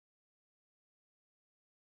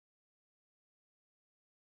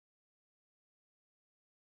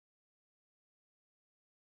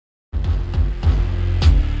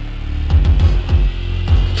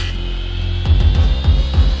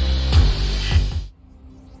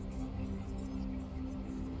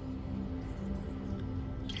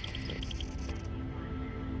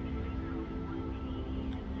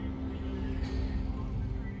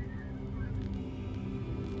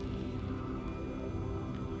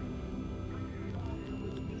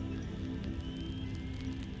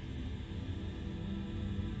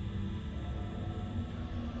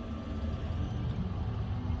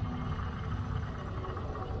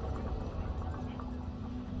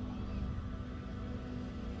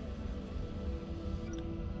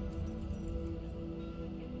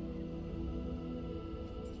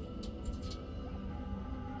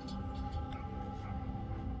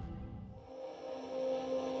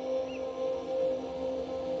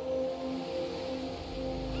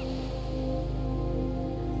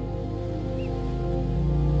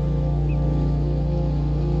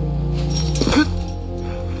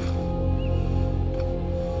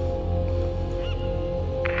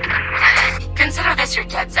Here's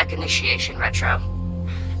your DedSec initiation, Retro.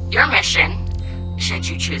 Your mission, should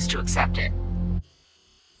you choose to accept it.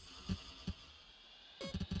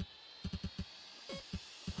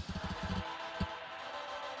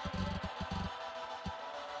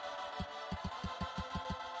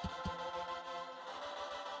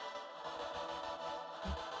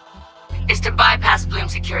 Is to bypass Bloom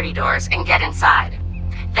security doors and get inside.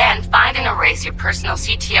 Then find and erase your personal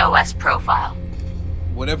CTOS profile.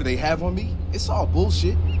 Whatever they have on me, it's all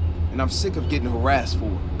bullshit, and I'm sick of getting harassed for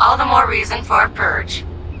it. All the more reason for a purge.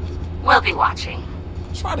 We'll be watching.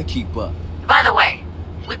 Try to keep up. By the way,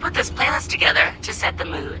 we put this playlist together to set the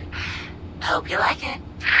mood. Hope you like it.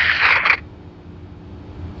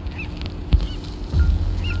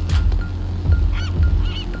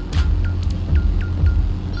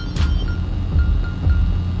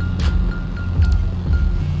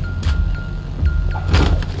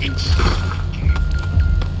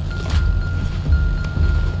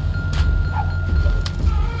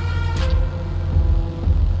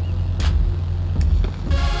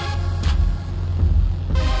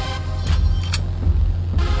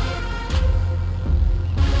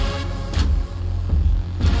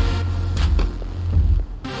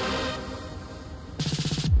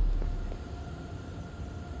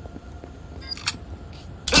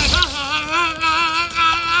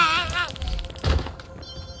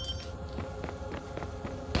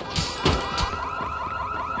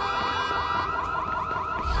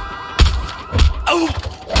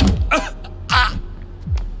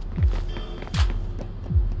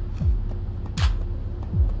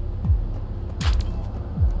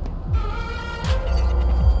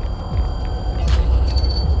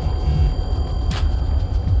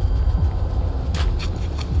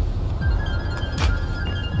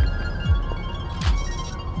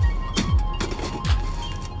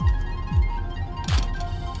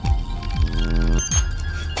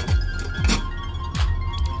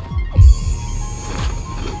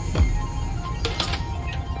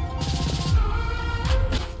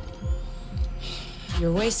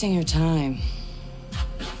 You're wasting your time.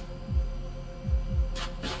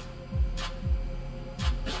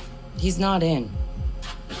 He's not in.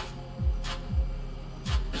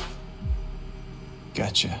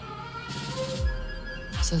 Gotcha.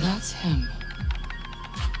 So that's him.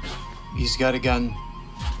 He's got a gun.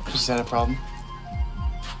 Is that a problem?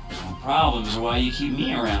 Well, problems are why you keep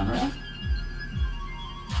me around, right?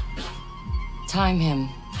 Time him.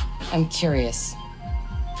 I'm curious.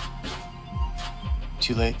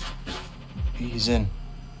 Too late. He's in.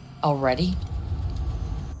 Already?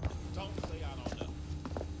 Don't say I don't know.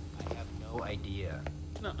 I have no idea.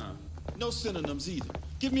 Nuh-uh. No synonyms either.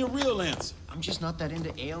 Give me a real answer. I'm just not that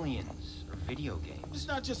into aliens or video games. It's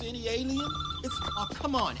not just any alien. It's... Oh,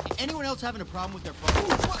 come on. Anyone else having a problem with their phone?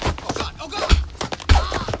 Ooh, what? Oh, God. Oh, God!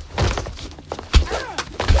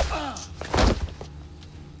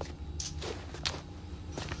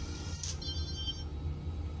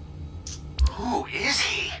 Who is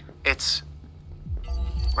he? It's...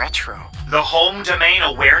 Retro. The home domain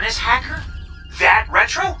awareness hacker? That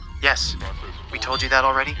Retro? Yes. We told you that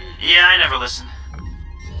already? Yeah, I never listened.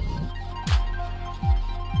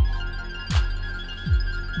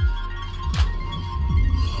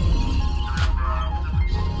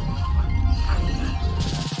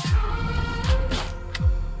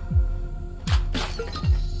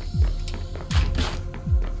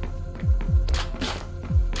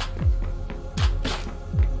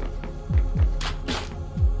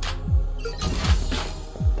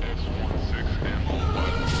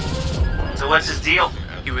 So what's his deal?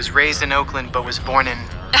 He was raised in Oakland, but was born in...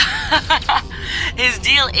 His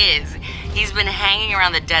deal is, he's been hanging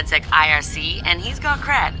around the DedSec IRC, and he's got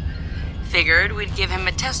cred. Figured we'd give him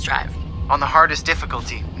a test drive. on the hardest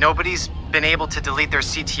difficulty. Nobody's been able to delete their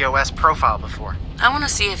CTOS profile before. I want to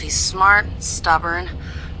see if he's smart, stubborn,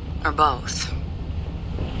 or both.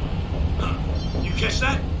 You catch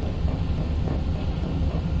that?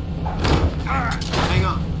 Hang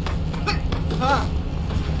on.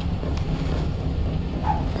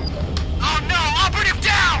 Oh no! Operative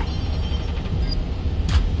down!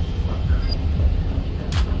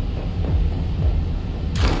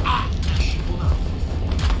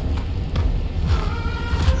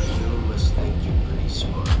 You must think you're pretty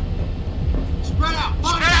smart. Spread out!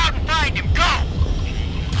 Spread out and find him! Go!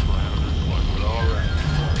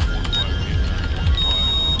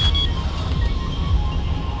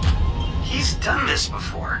 He's done this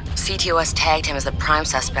before. CTOS tagged him as the prime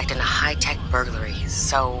suspect in a high-tech burglary,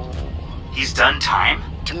 so... He's done time?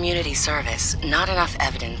 Community service. Not enough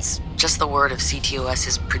evidence. Just the word of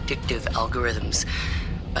CTOS's predictive algorithms.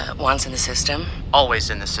 Once in the system... Always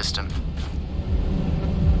in the system.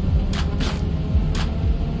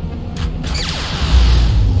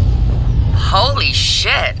 Holy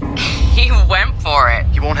shit. He went for it.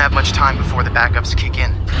 He won't have much time before the backups kick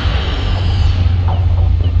in.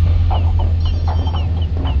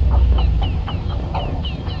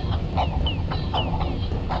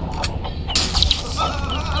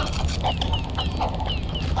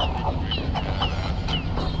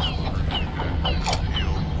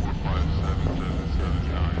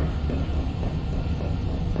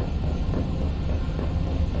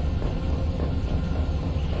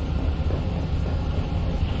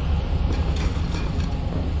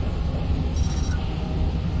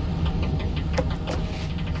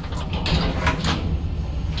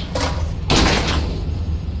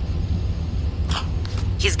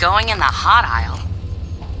 He's going in the hot aisle.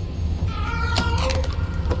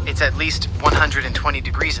 It's at least 120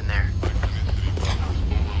 degrees in there.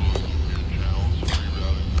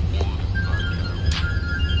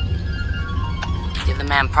 Give the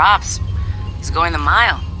man props. He's going the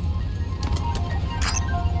mile.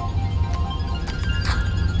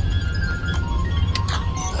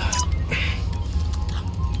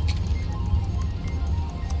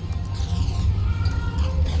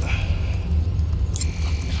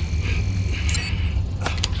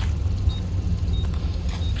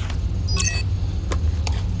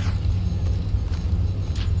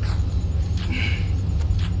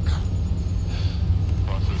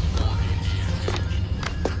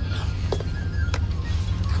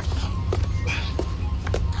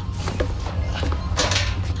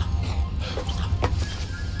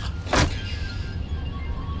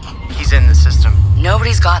 In the system.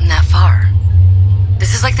 Nobody's gotten that far.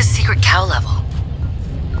 This is like the secret cow level.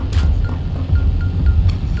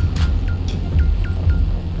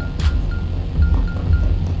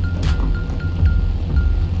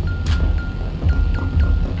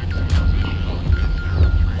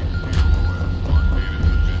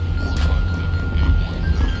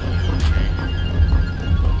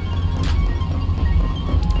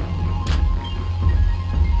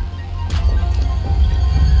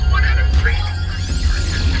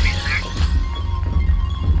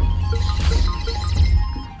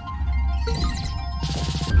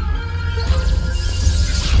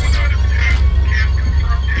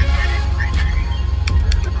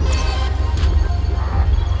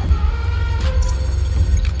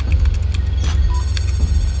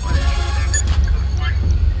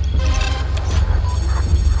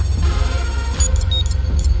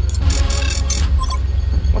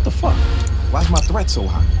 Why's my threat so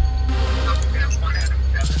high?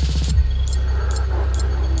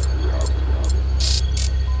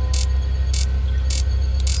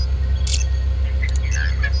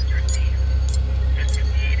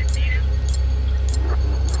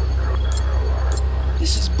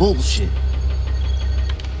 This is bullshit.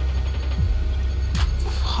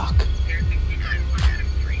 Fuck.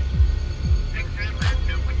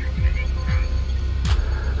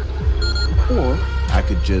 Or I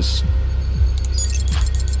could just...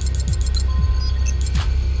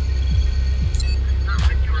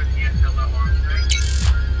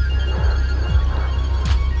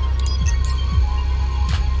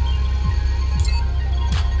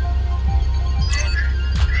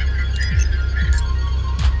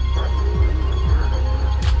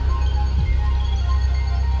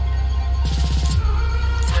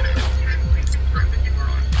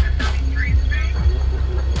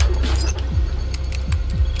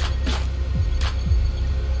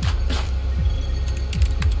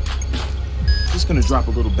 gonna drop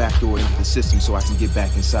a little backdoor into the system so I can get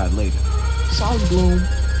back inside later. Sorry, Bloom.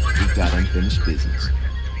 We've got unfinished business.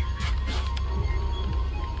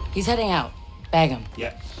 He's heading out. Bag him.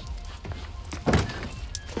 Yeah.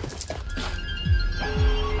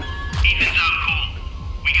 Ethan's out cold.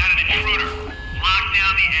 We got an intruder. Lock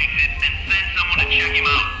down the exit and send someone to check him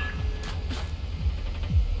out.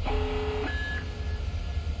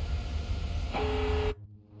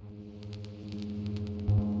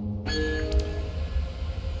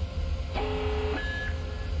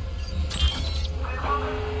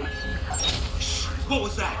 What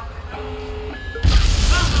was that?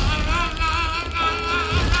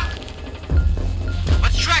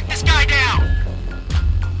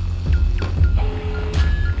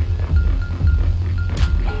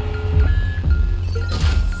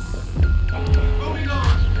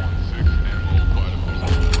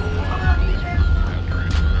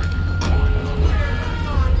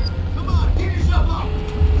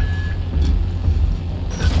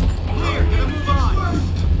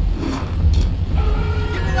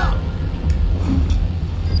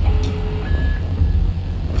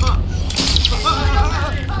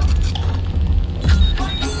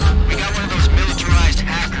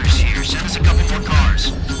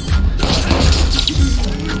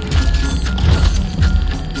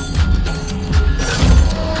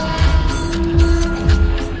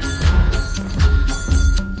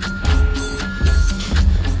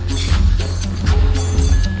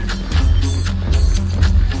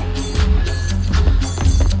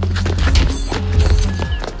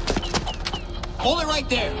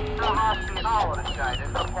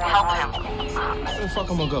 Where the fuck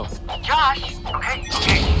I'm gonna go? Josh!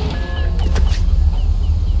 Okay.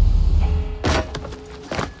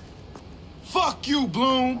 Fuck you,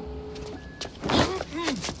 Bloom!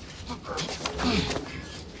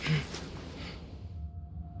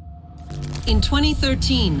 In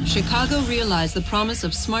 2013, Chicago realized the promise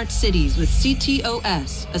of smart cities with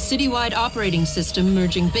CTOS, a citywide operating system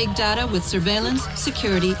merging big data with surveillance,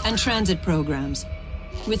 security, and transit programs.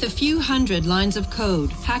 With a few hundred lines of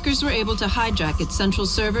code, hackers were able to hijack its central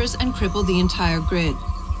servers and cripple the entire grid.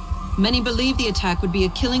 Many believed the attack would be a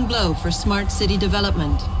killing blow for smart city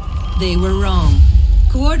development. They were wrong.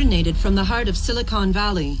 Coordinated from the heart of Silicon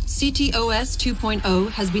Valley, CTOS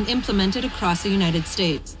 2.0 has been implemented across the United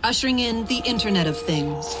States, ushering in the Internet of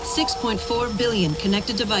Things. 6.4 billion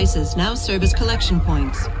connected devices now serve as collection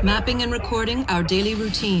points, mapping and recording our daily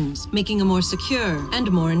routines, making a more secure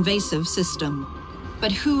and more invasive system.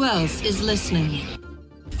 But who else is listening?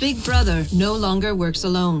 Big Brother no longer works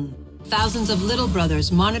alone. Thousands of little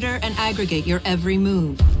brothers monitor and aggregate your every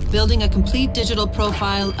move, building a complete digital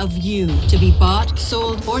profile of you to be bought,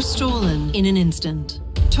 sold, or stolen in an instant.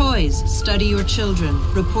 Toys study your children,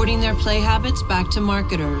 reporting their play habits back to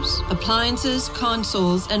marketers. Appliances,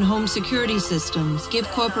 consoles, and home security systems give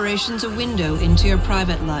corporations a window into your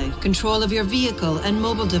private life. Control of your vehicle and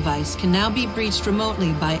mobile device can now be breached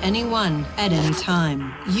remotely by anyone at any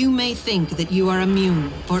time. You may think that you are immune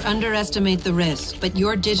or underestimate the risk, but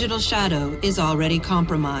your digital shadow is already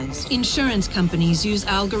compromised. Insurance companies use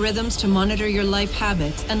algorithms to monitor your life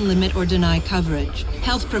habits and limit or deny coverage.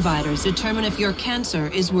 Health providers determine if your cancer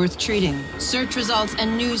is worth treating. Search results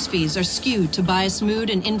and news feeds are skewed to bias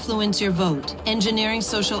mood and influence your vote, engineering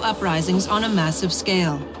social uprisings on a massive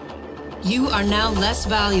scale. You are now less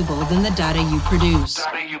valuable than the data you produce.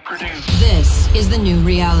 This is the new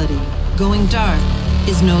reality. Going dark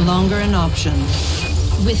is no longer an option.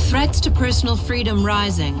 With threats to personal freedom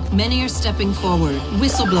rising, many are stepping forward.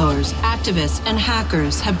 Whistleblowers, activists, and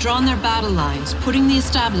hackers have drawn their battle lines, putting the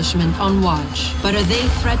establishment on watch. But are they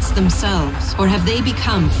threats themselves, or have they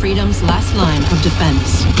become freedom's last line of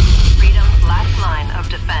defense? Freedom's last line of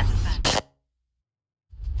defense.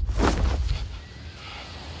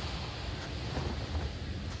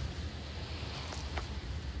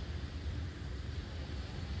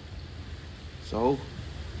 So,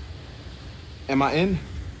 am I in?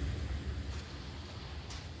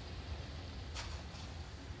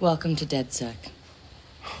 Welcome to DedSec.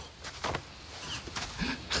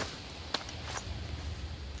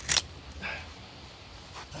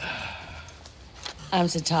 I'm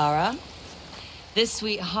Satara. This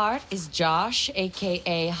sweetheart is Josh,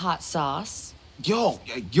 aka Hot Sauce. Yo,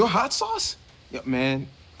 your hot sauce? Yeah, man,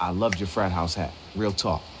 I loved your frat house hat. Real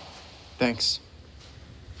talk. Thanks.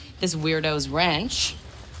 This weirdo's Wrench.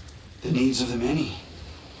 The needs of the many.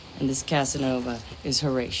 And this Casanova is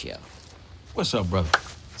Horatio. What's up, brother?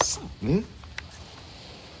 What's up, man?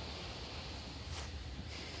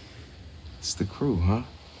 It's the crew, huh?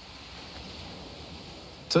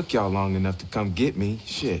 Took y'all long enough to come get me.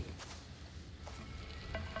 Shit.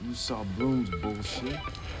 You saw Bloom's bullshit.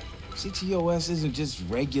 CTOS isn't just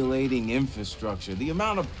regulating infrastructure. The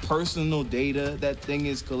amount of personal data that thing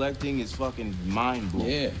is collecting is fucking mind-blowing.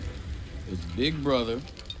 Yeah. It's Big Brother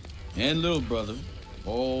and Little Brother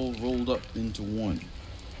all rolled up into one.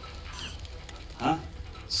 Huh?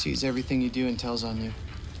 Sees everything you do and tells on you.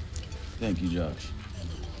 Thank you, Josh.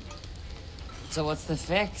 So what's the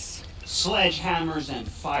fix? Sledgehammers and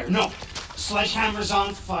fire. No! Sledgehammers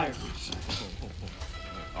on fire.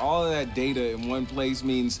 All of that data in one place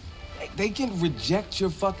means they can reject your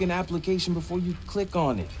fucking application before you click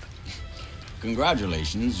on it.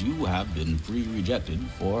 Congratulations, you have been pre-rejected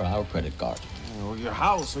for our credit card. Or your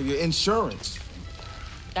house, or your insurance.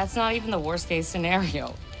 That's not even the worst case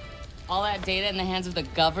scenario. All that data in the hands of the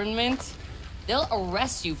government, they'll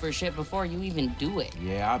arrest you for shit before you even do it.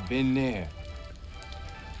 Yeah, I've been there.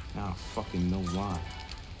 Now I fucking know why.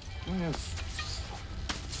 Man,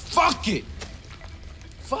 fuck it!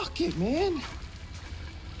 Fuck it, man.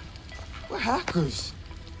 We're hackers.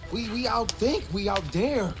 We outthink, we out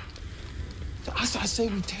dare. I say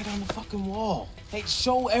we tear down the fucking wall. Hey,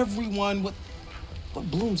 show everyone what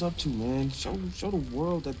Bloom's up to, man. Show the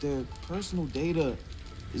world that their personal data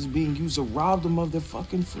is being used to rob them of their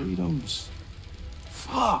fucking freedoms.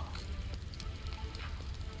 Fuck.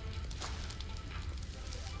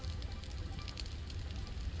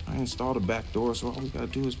 I installed a back door, so all we gotta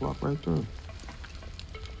do is walk right through.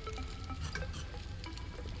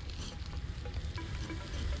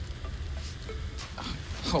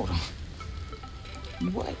 Hold on.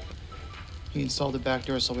 What? He installed the back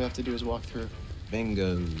door, so all we have to do is walk through.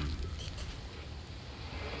 Bingo.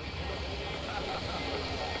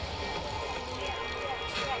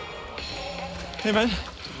 Hey, man.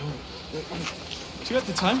 You got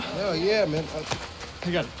the time? Hell yeah, man. I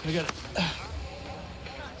got it.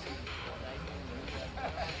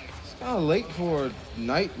 It's kind of late for a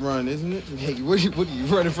night run, isn't it? Hey, what are you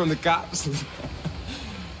running from the cops?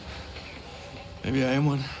 Maybe I am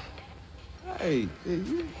one. Hey,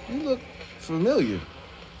 you look familiar.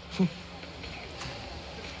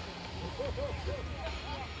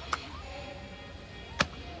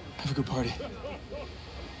 Have a good party.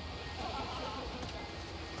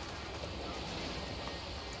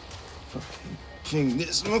 King,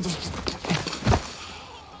 this motherfucker.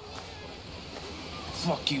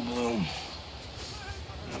 Fuck you, Bloom.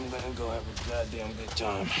 I'm gonna go have a goddamn good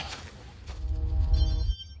time.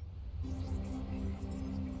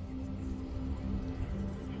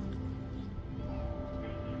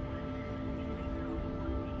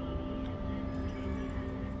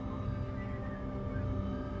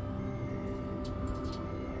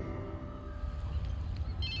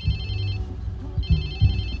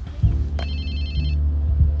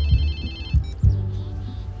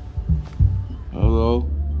 Hello?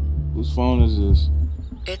 Whose phone is this?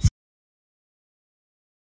 It's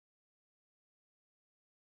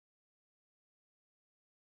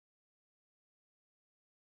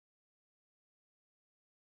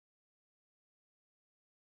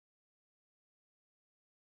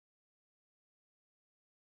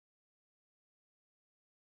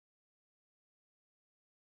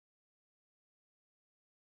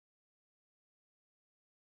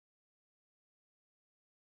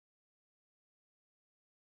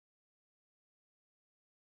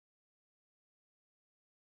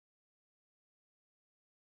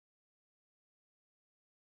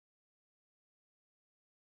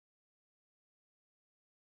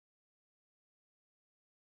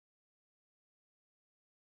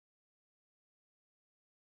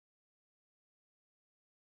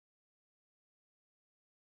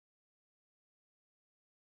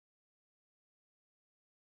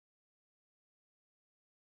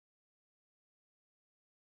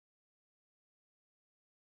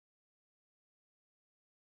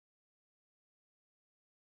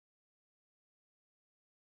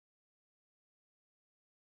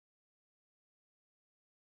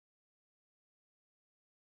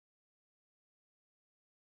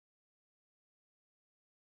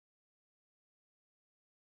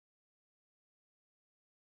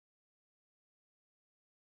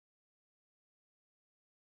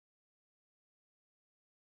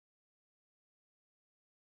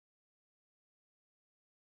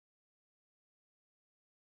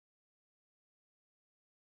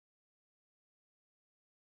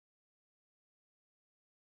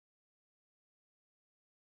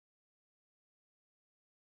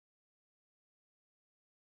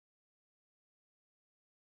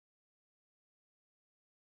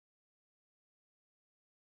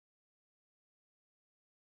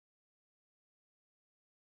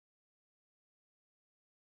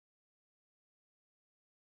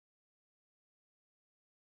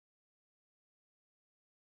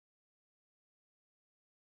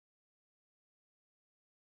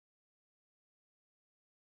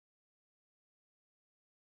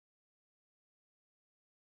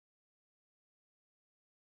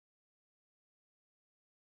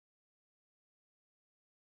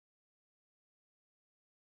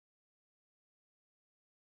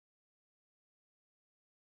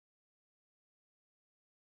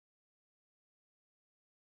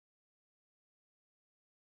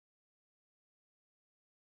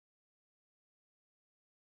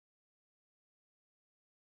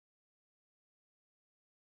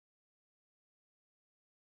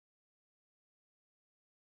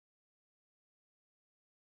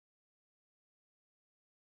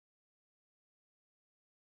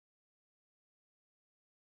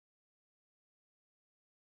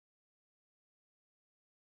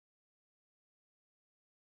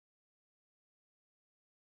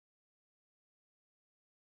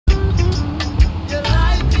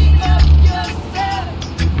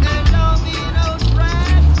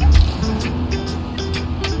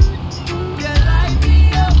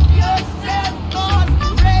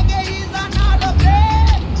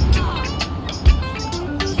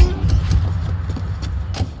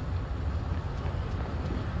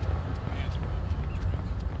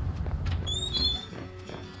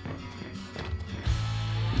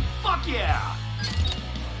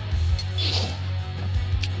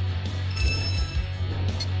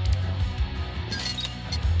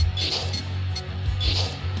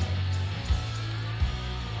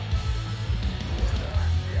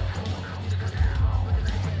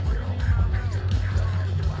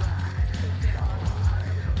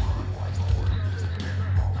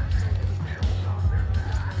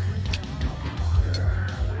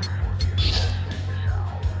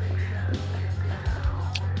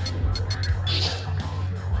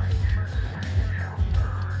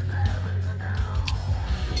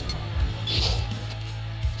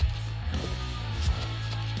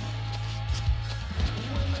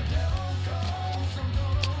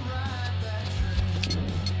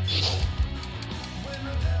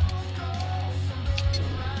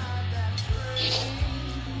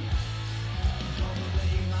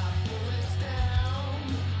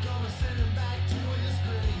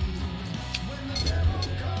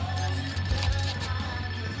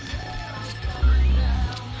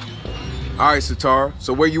All right, Satara,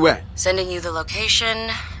 so where you at? Sending you the location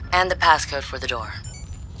and the passcode for the door.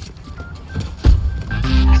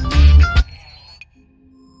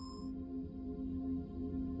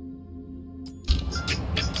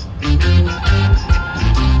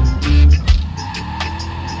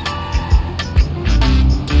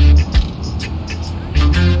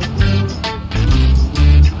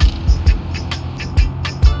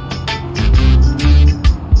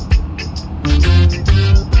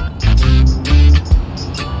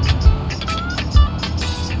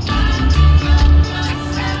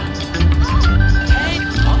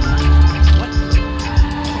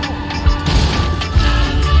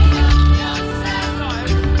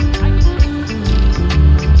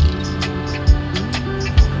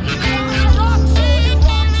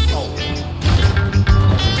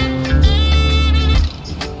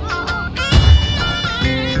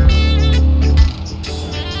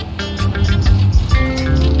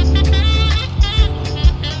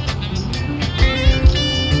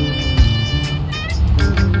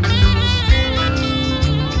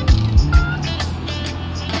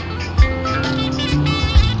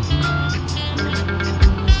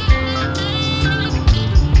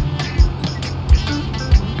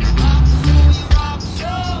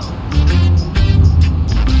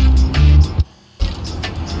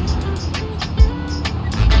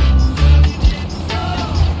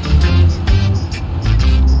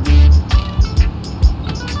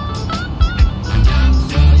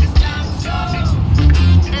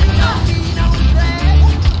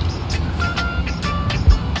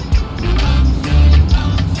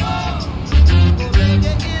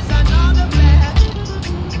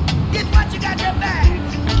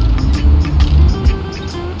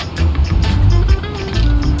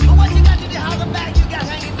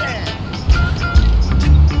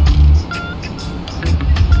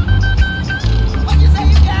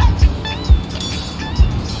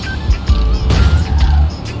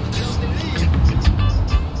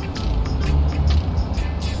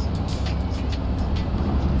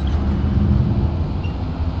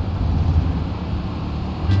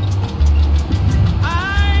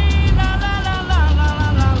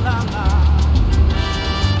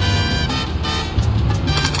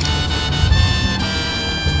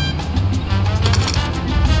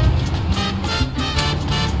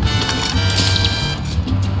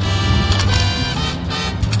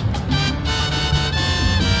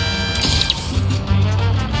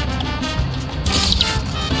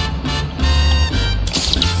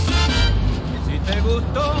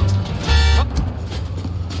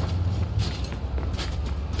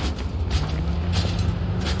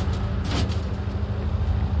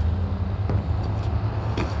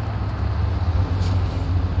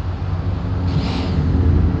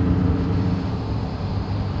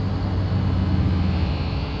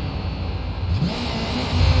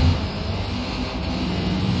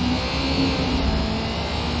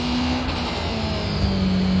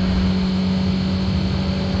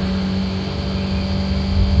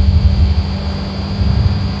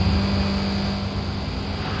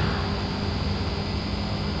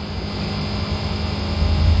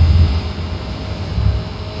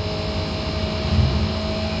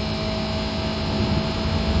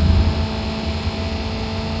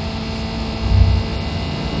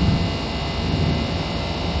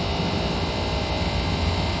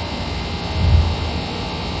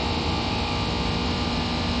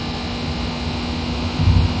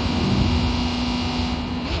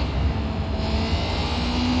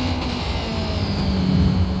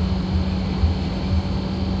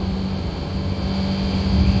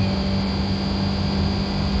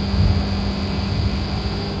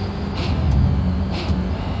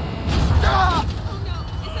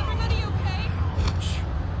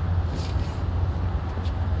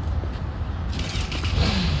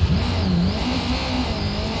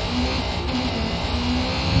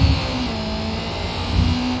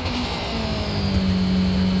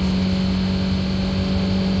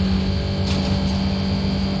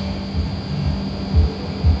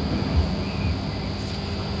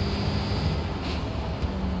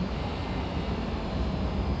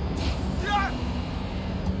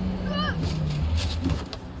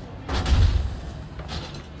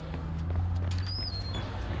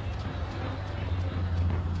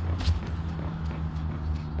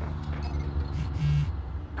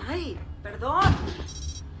 Perdón.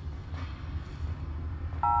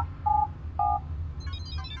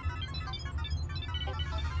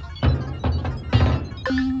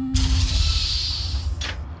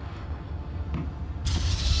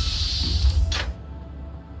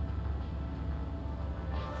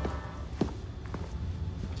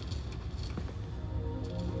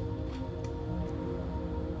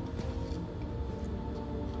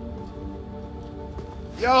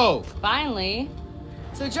 Yo! Finally.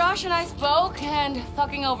 So Josh and I spoke, and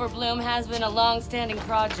fucking over Bloom has been a long-standing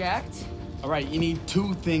project. All right, you need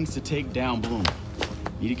two things to take down Bloom.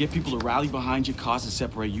 You need to get people to rally behind your cause and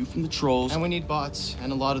separate you from the trolls. And we need bots,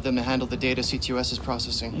 and a lot of them to handle the data CTOS is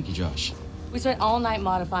processing. Thank you, Josh. We spent all night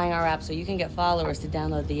modifying our app so you can get followers to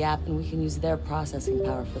download the app, and we can use their processing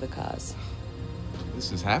power for the cause.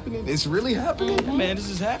 This is happening? It's really happening? Yeah, man,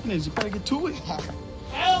 this is happening. You better get to it.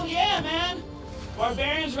 Hell yeah, man!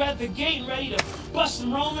 Barbarians are at the gate and ready to bust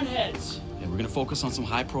some Roman heads. Yeah, we're gonna focus on some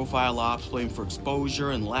high-profile ops, playing for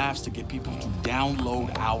exposure and laughs to get people to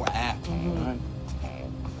download our app. All right?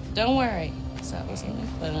 Don't worry. So that was fun.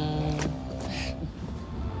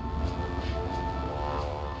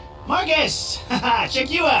 Marcus! Haha,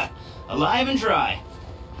 check you out. Alive and dry.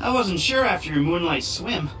 I wasn't sure after your moonlight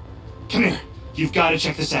swim. Come here. You've got to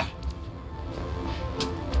check this out.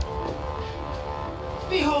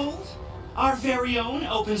 Behold, our very own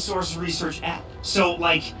open source research app. So,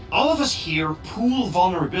 like, all of us here pool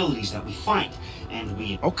vulnerabilities that we find, and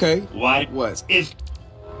we... Okay. What? If...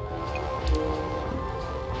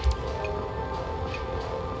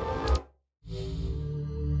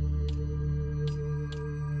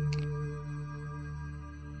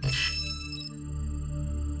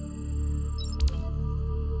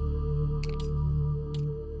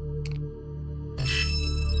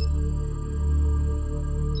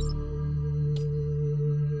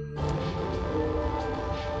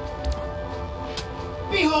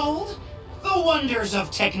 Behold, the wonders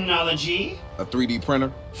of technology. A 3D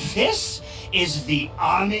printer? This is the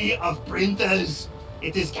army of printers.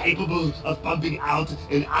 It is capable of pumping out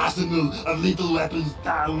an arsenal of lethal weapons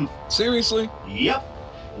down. Seriously? Yep.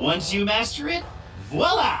 Once you master it,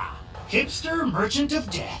 voila! Hipster merchant of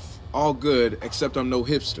death. All good, except I'm no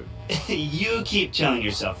hipster. You keep telling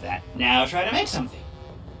yourself that. Now try to make something.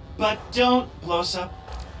 But don't blow us up.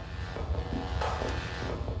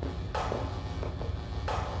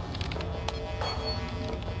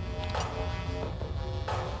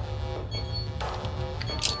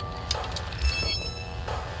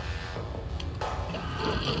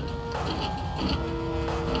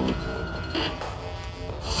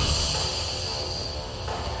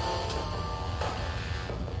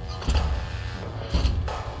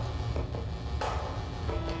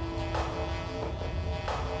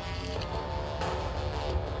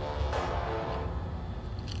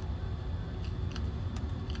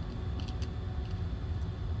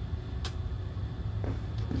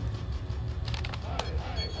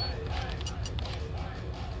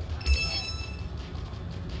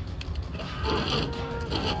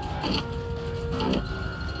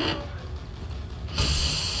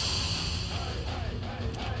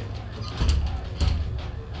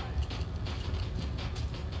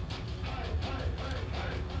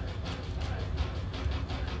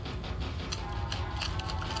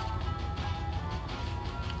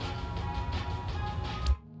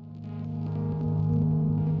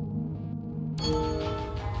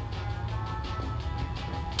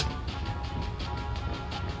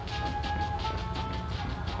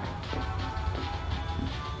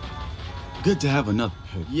 Good to have another.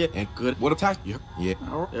 Yeah, and good. What a time. Yeah.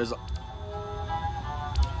 There's a...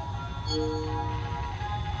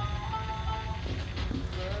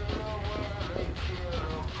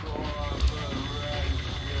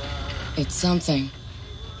 It's something,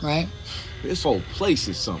 right? This whole place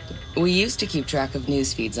is something. We used to keep track of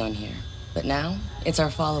news feeds on here, but now it's our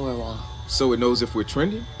follower wall. So it knows if we're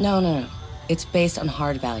trending? No. It's based on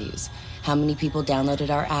hard values. How many people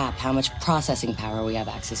downloaded our app, how much processing power we have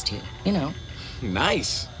access to, you know.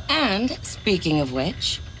 Nice. And, speaking of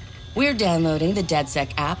which, we're downloading the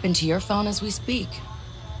DedSec app into your phone as we speak.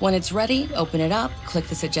 When it's ready, open it up, click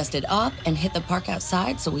the suggested op, and hit the park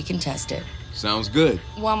outside so we can test it. Sounds good.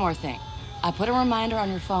 One more thing. I put a reminder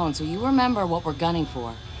on your phone so you remember what we're gunning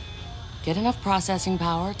for. Get enough processing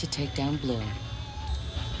power to take down Bloom.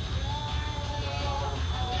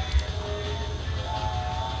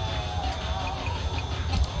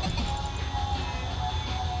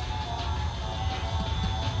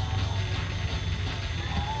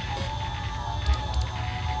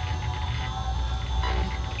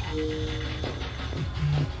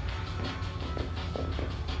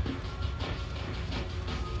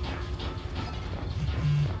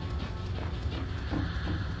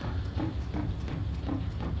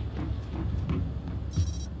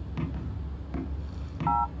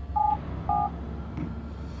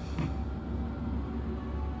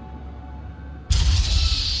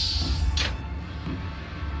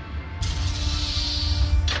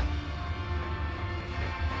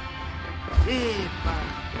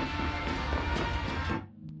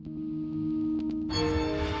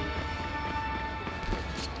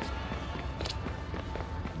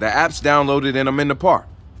 The app's downloaded and I'm in the park.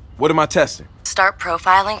 What am I testing? Start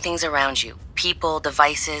profiling things around you. People,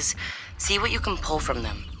 devices. See what you can pull from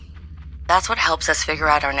them. That's what helps us figure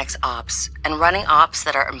out our next ops. And running ops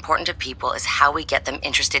that are important to people is how we get them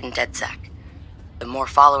interested in DedSec. The more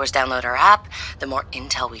followers download our app, the more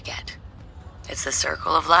intel we get. It's the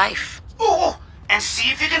circle of life. Ooh, and see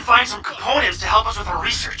if you can find some components to help us with our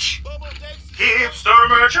research. Hipster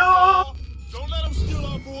merchant! Don't let them steal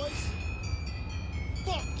our voice.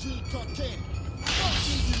 Fuck Gene Carcani. Fuck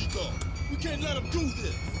his ego. We can't let him do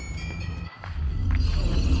this.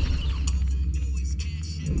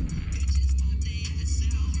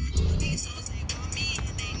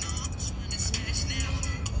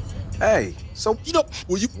 Hey, so You know,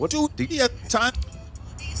 will you do the time?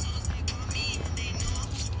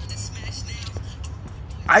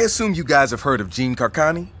 I assume you guys have heard of Gene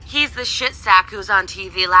Carcani? He's the shit sack who's on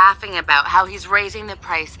TV laughing about how he's raising the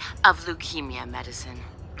price of leukemia medicine.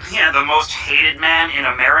 Yeah, the most hated man in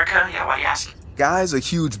America? Yeah, why do you ask? Guy's a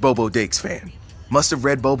huge Bobo Dakes fan. Must have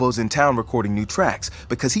read Bobo's in town recording new tracks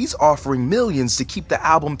because he's offering millions to keep the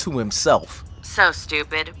album to himself. So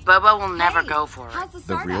stupid. Bobo will never go for it.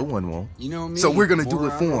 The real one won't. You know me. So we're gonna do more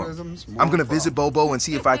it for him. algorithms, more I'm gonna problems. visit Bobo and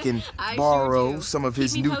see if I can I sure borrow do. some of Keep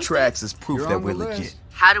his me new posted. tracks as proof You're that on we're the legit. list.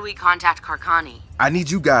 How do we contact Carcani? I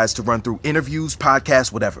need you guys to run through interviews,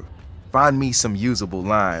 podcasts, whatever. Find me some usable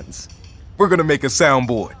lines. We're gonna make a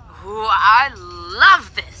soundboard. Ooh, I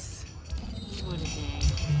love this.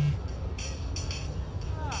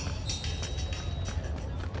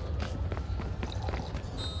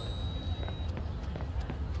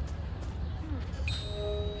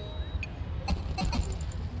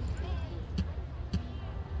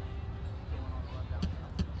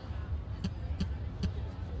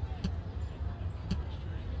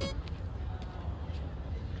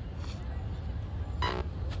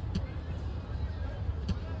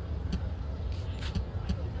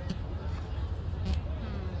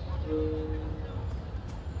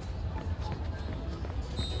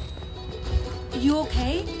 You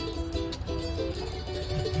okay?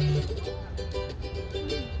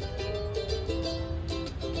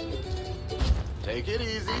 Take it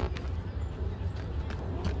easy.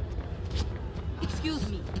 Excuse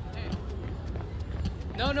me.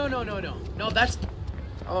 No, that's...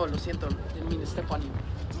 Oh, lo siento, didn't mean to step on you.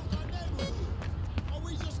 Are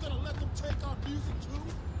we just gonna let them take our music too?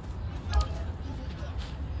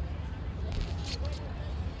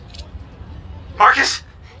 Marcus?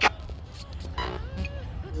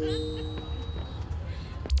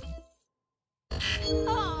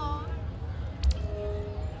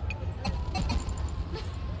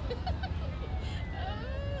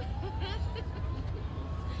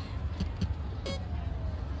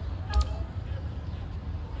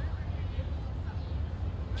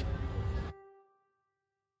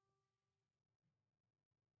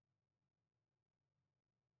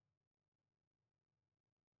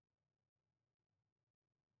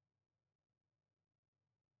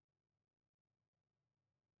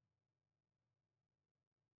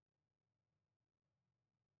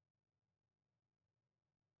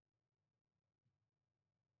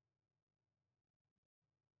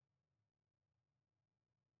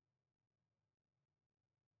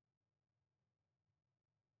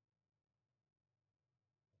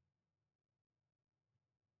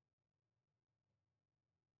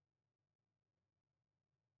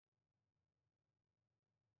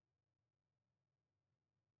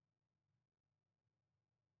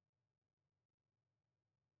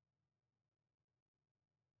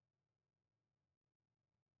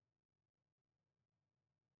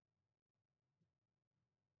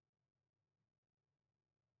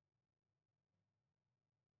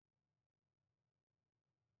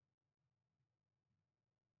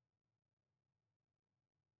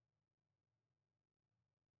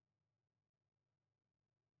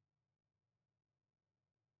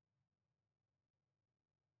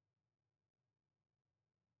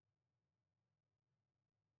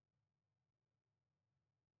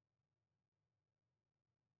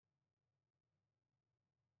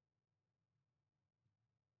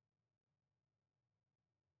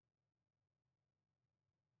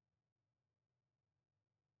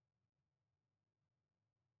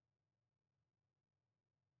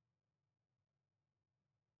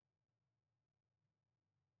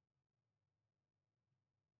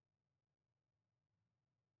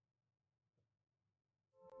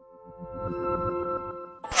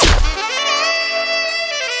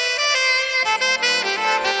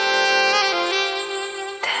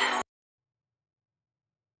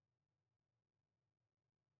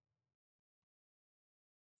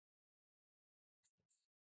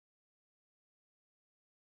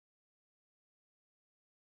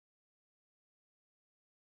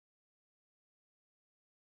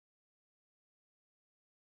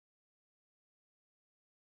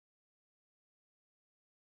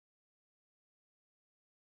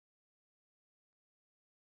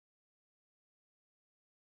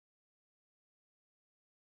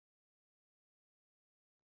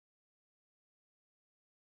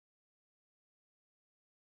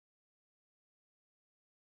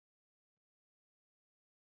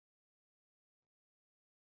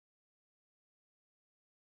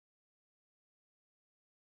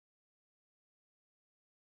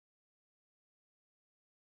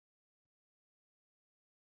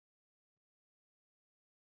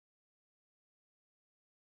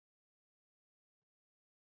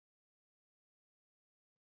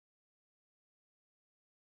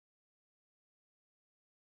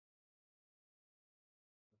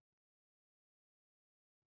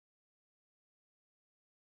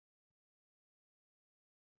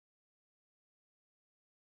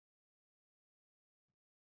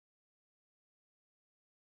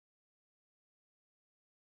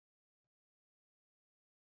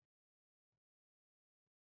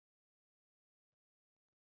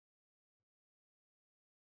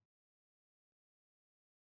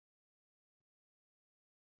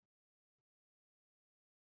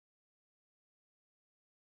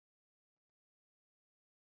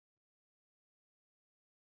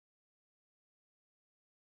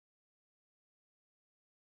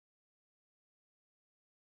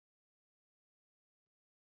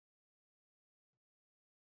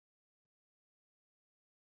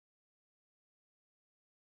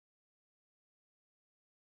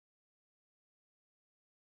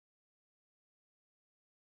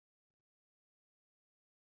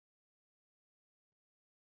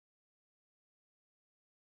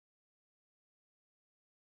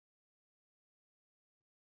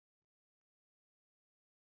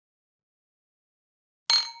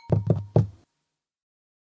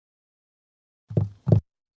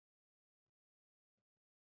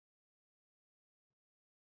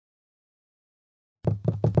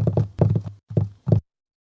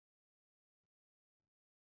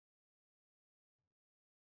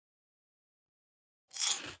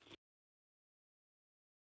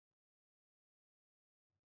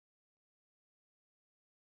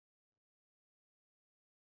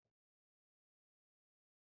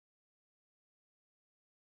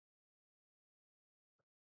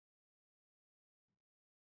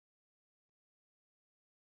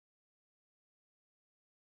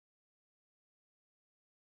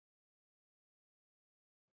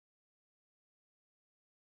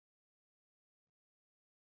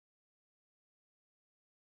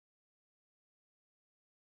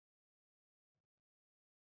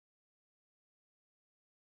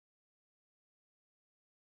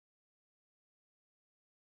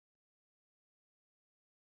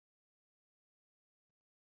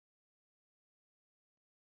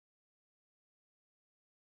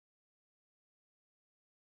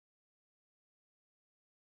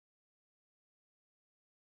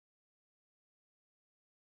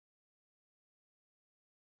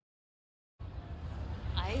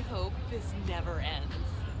 I hope this never ends.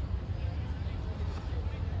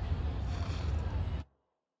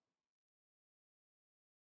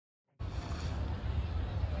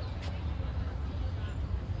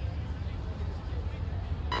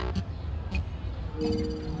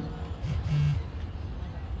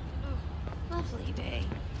 Lovely day.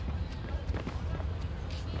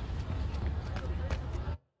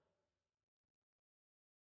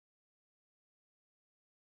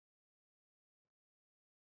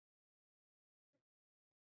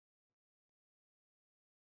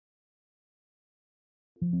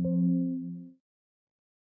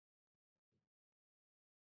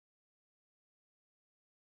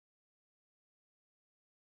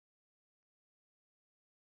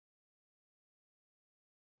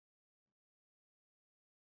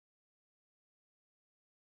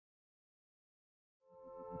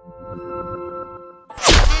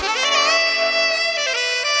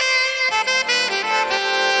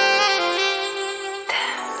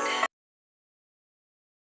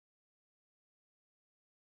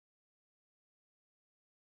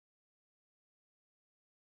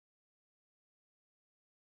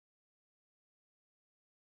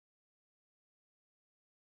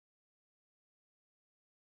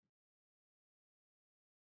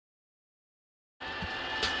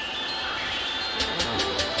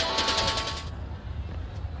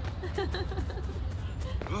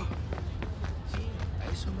 A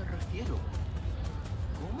eso me refiero.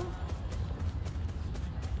 ¿Cómo?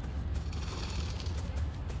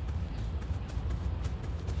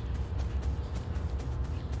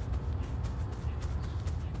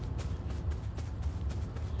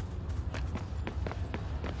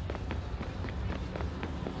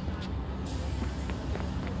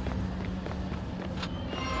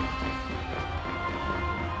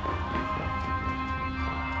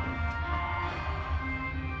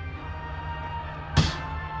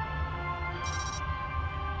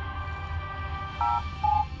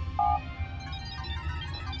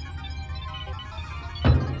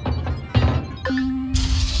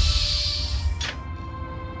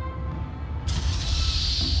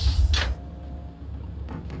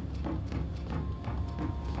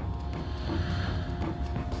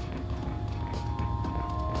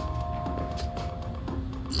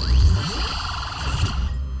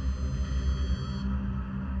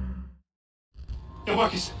 Yo,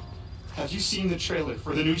 Marcus, have you seen the trailer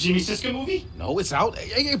for the new Jimmy Siska movie? No, it's out.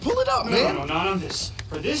 Hey, pull it up, man. No, not on this.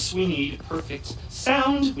 For this, we need perfect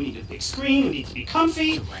sound. We need a big screen. We need to be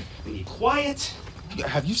comfy. We need quiet.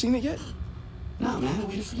 Have you seen it yet? No, man, I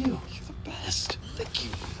waited for you. You're the best. Thank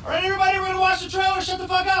you. All right, everybody, we're gonna watch the trailer. Shut the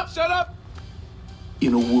fuck up. Shut up.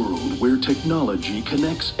 In a world where technology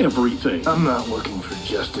connects everything. I'm not looking for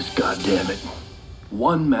justice, goddammit.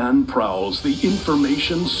 One man prowls the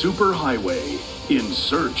information superhighway in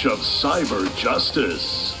search of cyber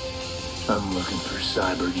justice. I'm looking for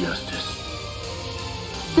cyber justice.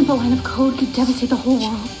 Simple line of code could devastate the whole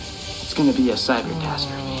world. It's gonna be a cyber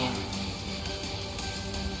catastrophe.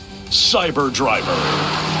 Cyber Driver.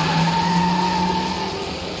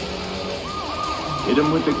 Hit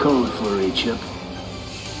him with the code flurry, Chip.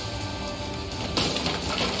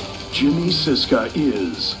 Jimmy Siska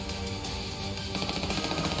is...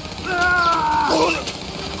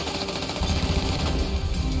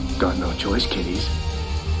 Got no choice, kiddies.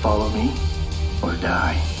 Follow me or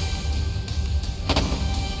die.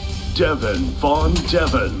 Devin Von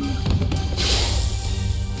Devin.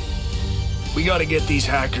 We gotta get these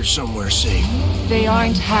hackers somewhere safe. They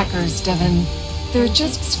aren't hackers, Devin. They're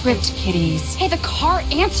just script kiddies. Hey, the car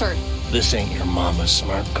answered. This ain't your mama's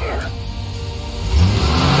smart car.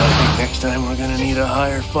 I think next time we're gonna need a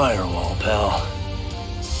higher firewall, pal.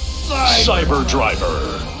 Cyber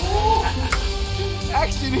Driver.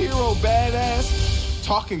 Action hero, badass.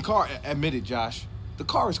 Talking car. Admit it, Josh. The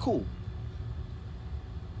car is cool.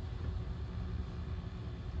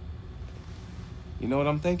 You know what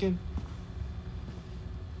I'm thinking?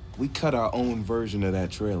 We cut our own version of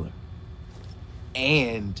that trailer.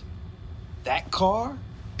 And that car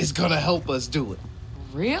is gonna help us do it.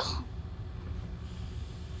 Real?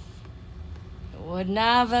 Wouldn't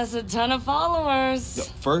have us a ton of followers.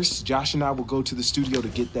 First, Josh and I will go to the studio to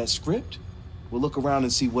get that script. We'll look around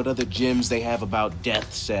and see what other gems they have about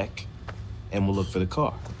DeathSec, and we'll look for the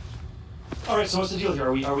car. All right, so what's the deal here?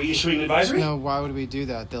 Are we issuing an advisory? No, why would we do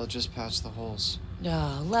that? They'll just patch the holes.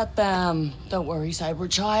 No, let them. Don't worry, Cyber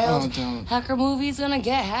Child. Oh, don't. Hacker Movie's gonna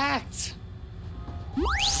get hacked.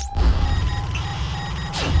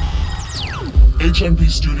 HMP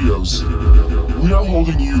Studios. We are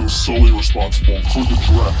holding you solely responsible for the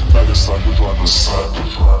threat that is Cyber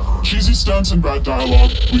Driver. Cheesy stunts and bad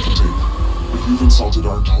dialogue, we can take. but you've insulted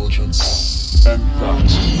our intelligence, and that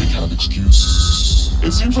we can't excuse.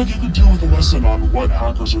 It seems like you could do with a lesson on what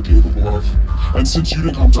hackers are capable of, and since you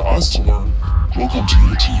didn't come to us to learn, we'll come to you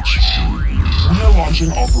to teach. We are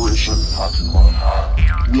launching Operation Hack and Run.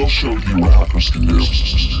 We'll show you what hackers can do.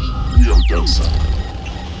 We are dead set.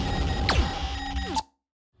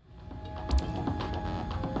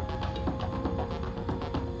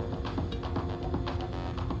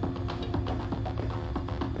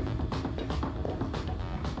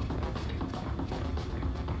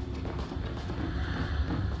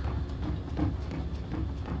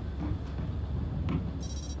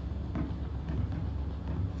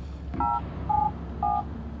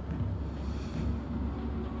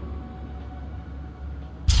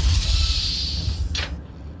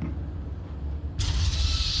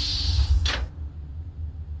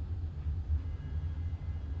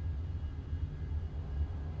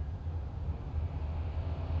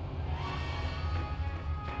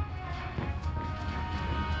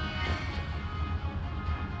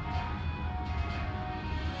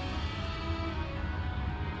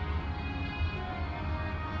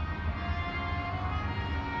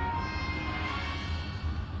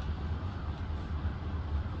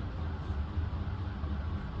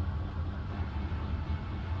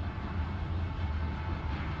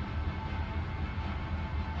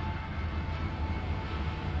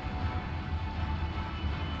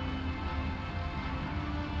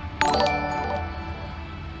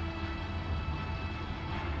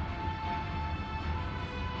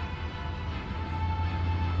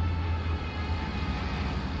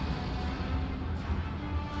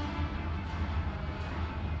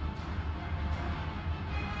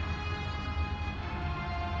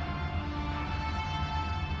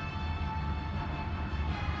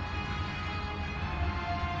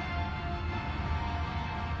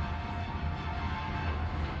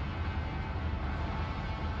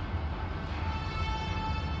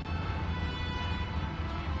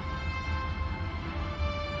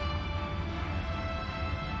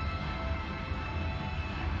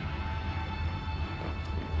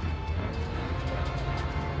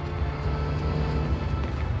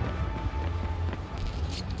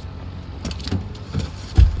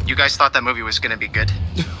 You guys thought that movie was gonna be good?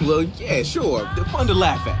 Well, yeah, sure. They're fun to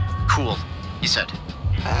laugh at. Cool, you said.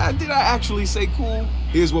 Did I actually say cool?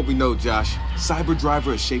 Here's what we know, Josh. Cyber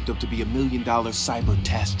Driver is shaped up to be $1 million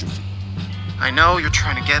cyber-tastrophe. I know you're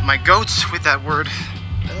trying to get my goats with that word.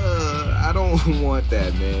 I don't want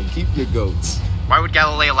that, man. Keep your goats. Why would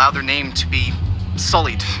Galilei allow their name to be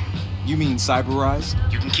sullied? You mean cyberized?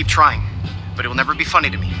 You can keep trying, but it will never be funny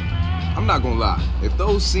to me. I'm not gonna lie. If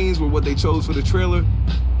those scenes were what they chose for the trailer,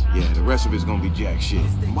 yeah, the rest of it's gonna be jack shit.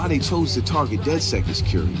 And why they chose to target DedSec is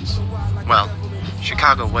curious. Well,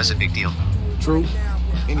 Chicago was a big deal. True.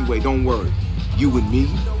 Anyway, don't worry. You and me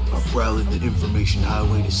are prowling the information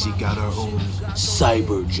highway to seek out our own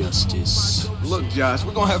cyber justice. Look, Josh,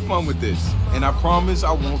 we're gonna have fun with this. And I promise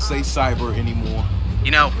I won't say cyber anymore.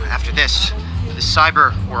 You know, after this, the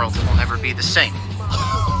cyber world will never be the same.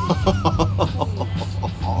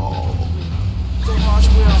 So harsh,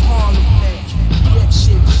 we're a Harlem patch. That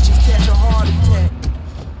shit, just catch a heart attack.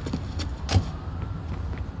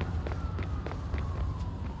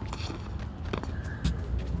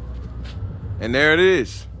 And there it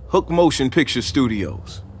is, Hook Motion Picture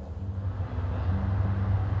Studios.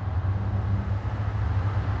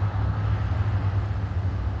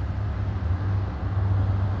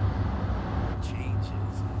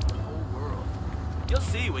 Changes the whole world. You'll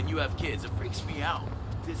see when you have kids. It freaks me out.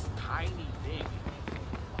 This tiny thing.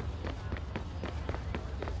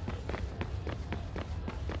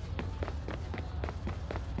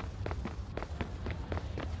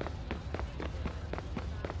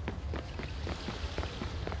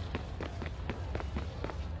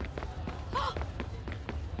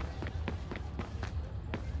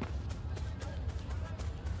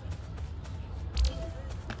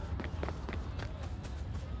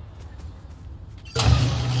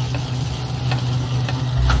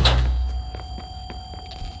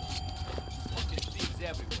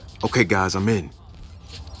 Okay, guys, I'm in.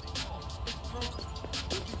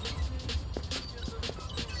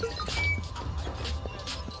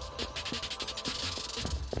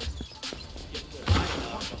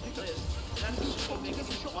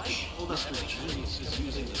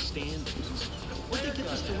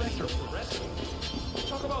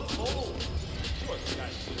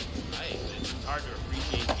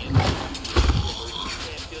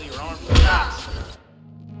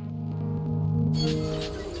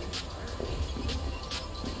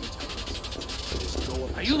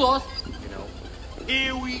 Are you lost?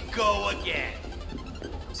 Here we go again.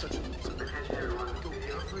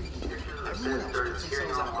 free. Everyone else puts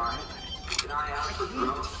themselves out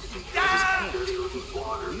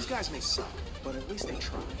there. These guys may suck, but at least they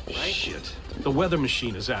try, right? Shit. The weather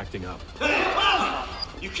machine is acting up. Hey!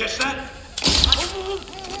 You catch that?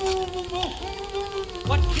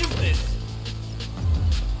 What is this?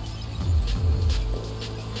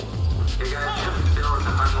 Hey guys, still in the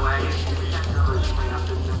Hunt wagon.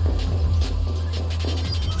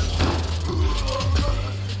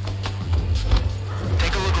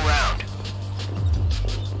 Take a look around.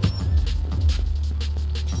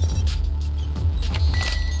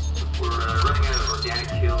 We're running out of organic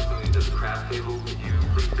kills moving to the craft table. Could you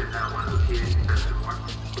please send out one of the PAs and send more?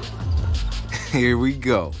 Here we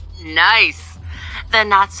go. Nice. The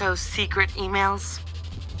not-so-secret emails.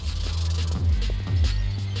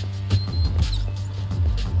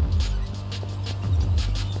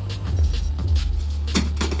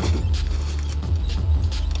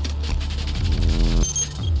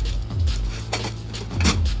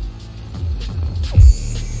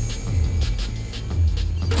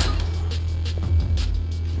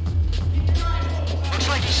 Looks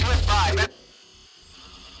like you slipped by, man.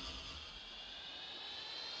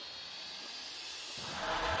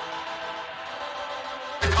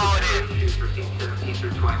 Call it in. 17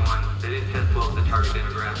 through 21. They didn't test well with the target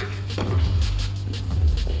demographic.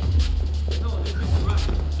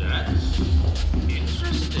 That's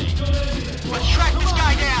interesting. Let's track this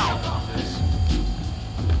guy down.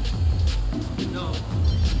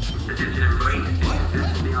 Attention, everybody. This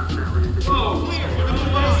is the onset. Whoa, weird.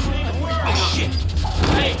 Oh, shit.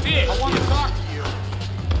 Hey, bitch. I want to talk to you.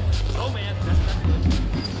 Oh, man.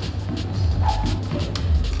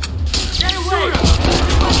 Get away!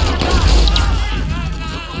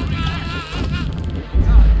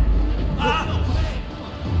 Oh,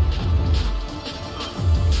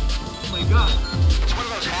 my God. It's one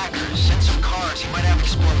of those hackers. Send some cars. He might have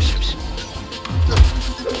explosives.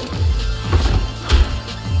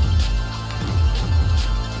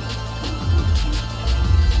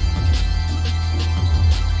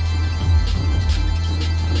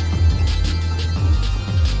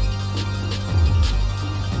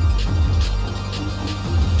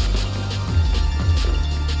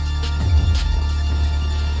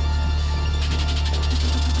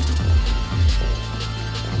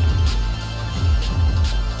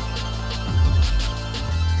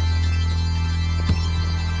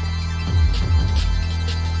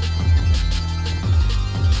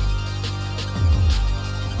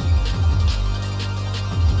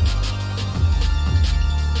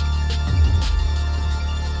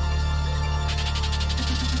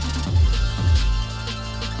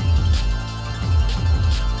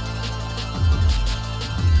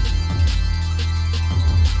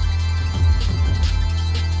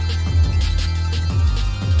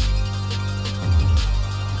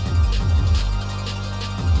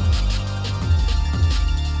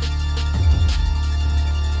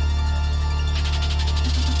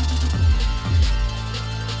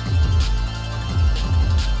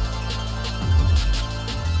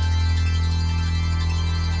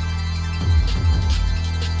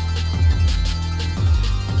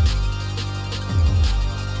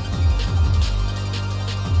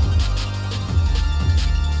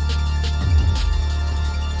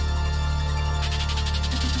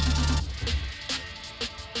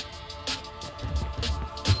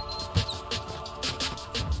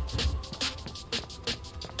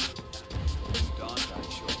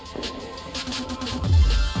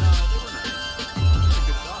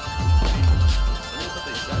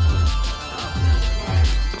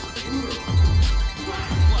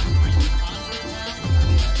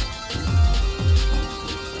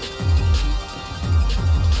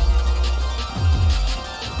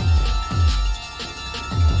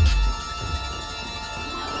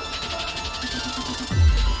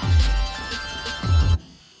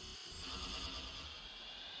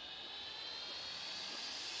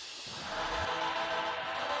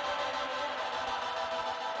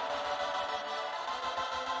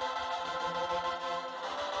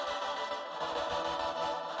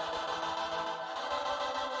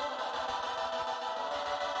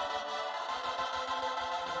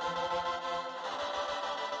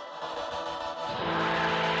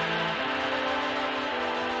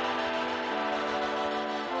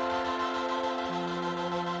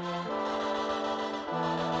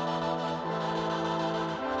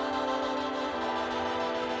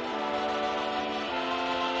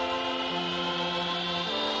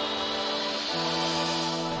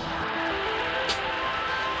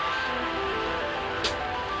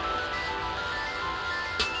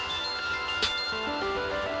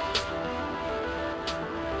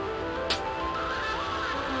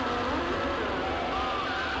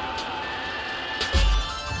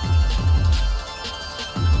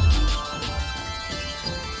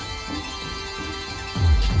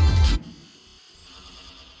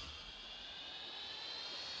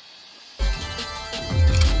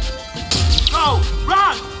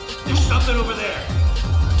 something over there.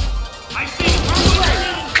 I see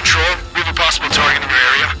it. Control, we have a possible target in your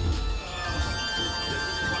area.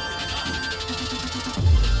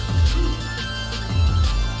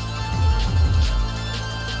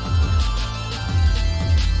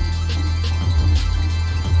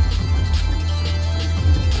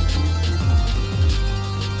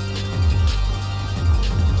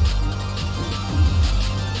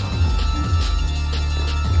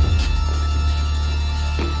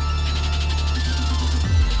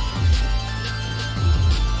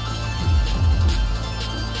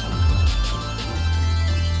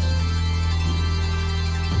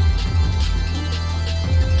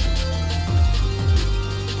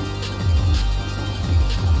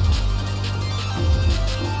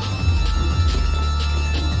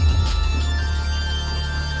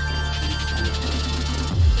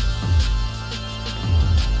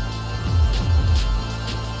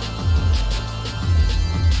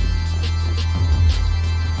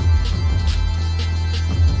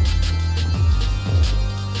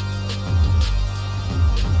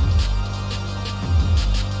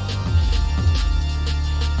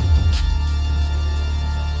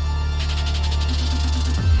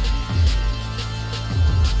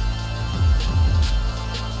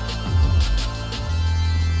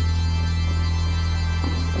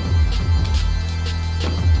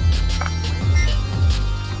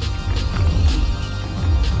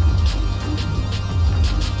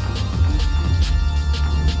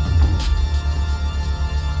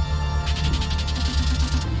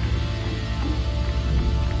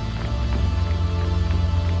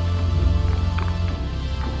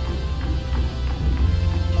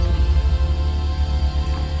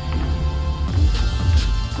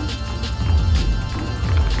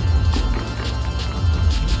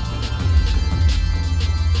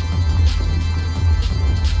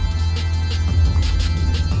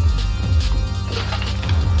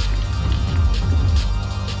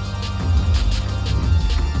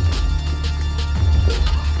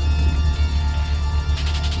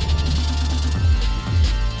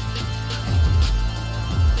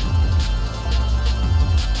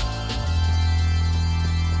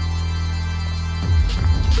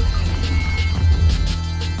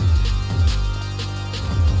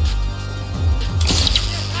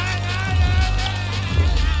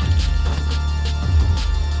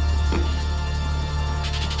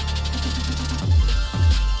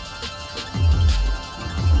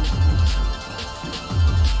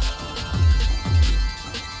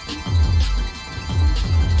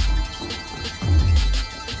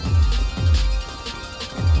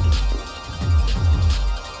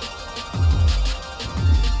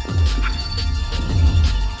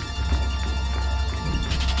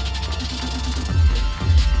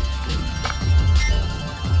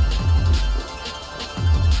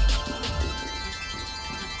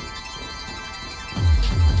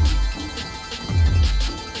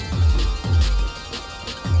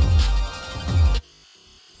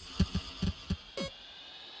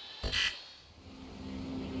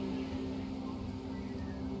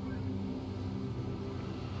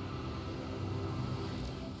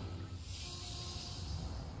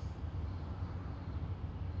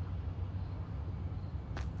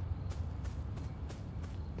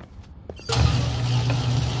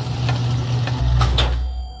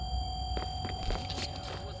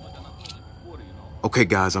 Okay,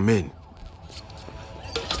 guys, I'm in.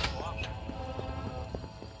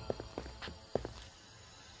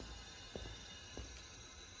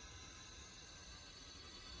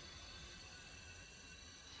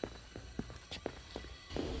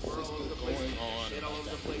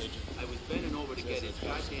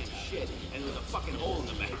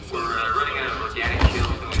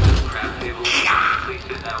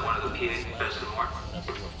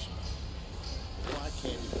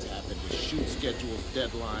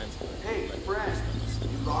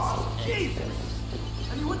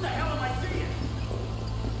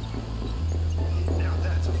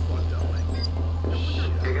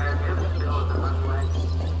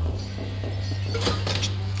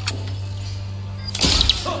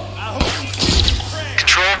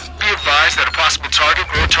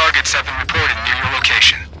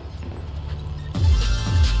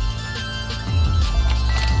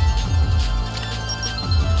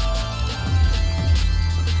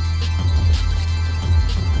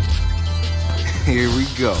 Here we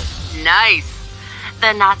go. Nice.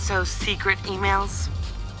 The not-so-secret emails.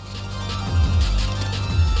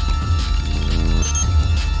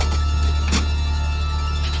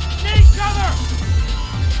 Need cover!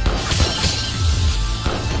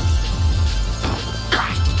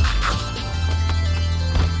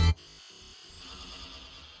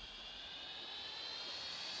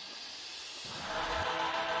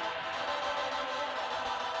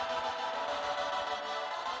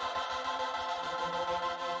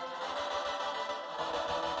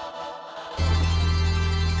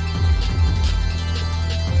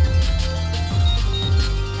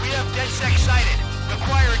 Sec sighted.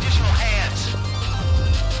 Require additional hands.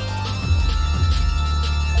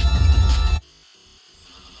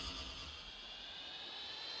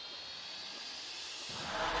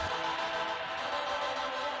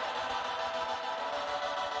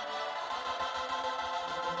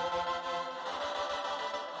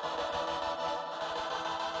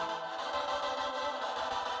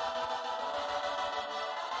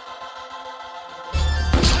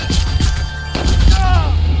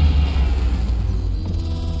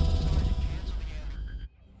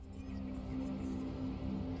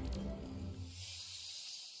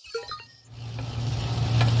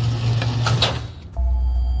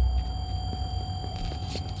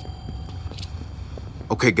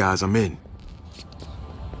 Okay, guys, I'm in.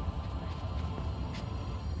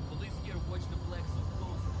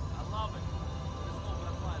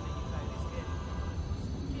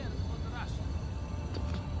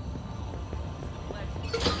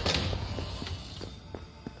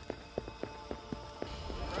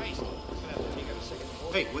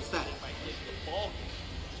 Hey, what's that?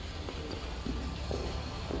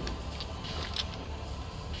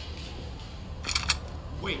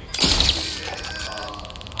 Wait.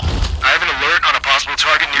 I have an alert on a possible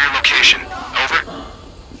target near your location. Over.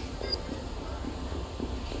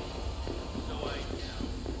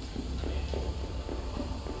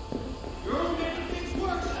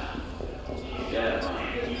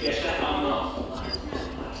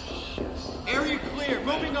 Area clear,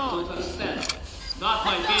 moving on. Not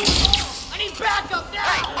my business. I need backup now!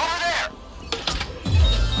 Hey, over there!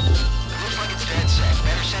 It looks like it's dead set.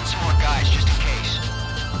 Better send some more guys just in case.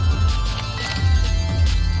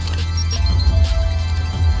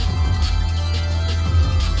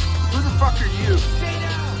 Who the fuck are you? Stay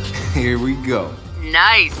down! Here we go.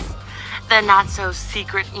 Nice. The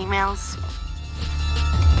not-so-secret emails.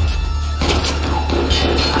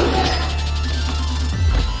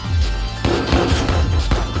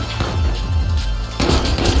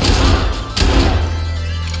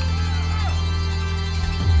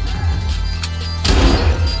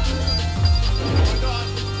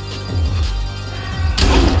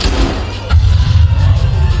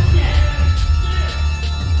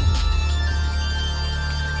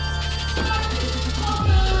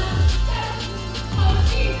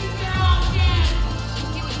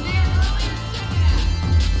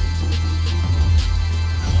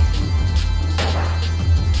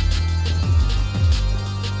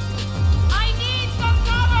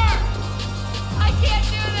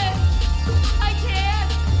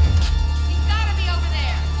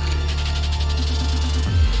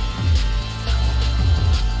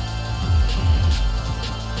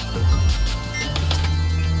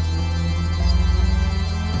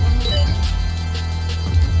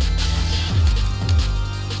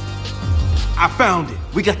 I found it.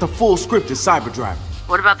 We got the full script in CyberDriver.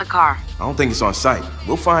 What about the car? I don't think it's on site.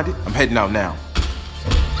 We'll find it. I'm heading out now.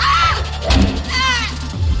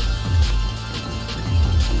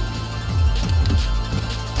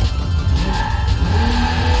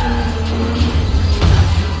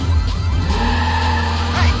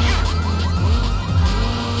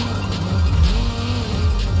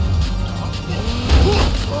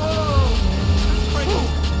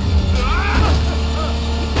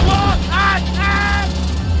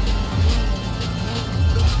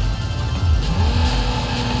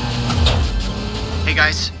 Hey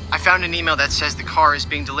guys, I found an email that says the car is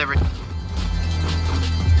being delivered.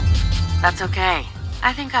 That's okay.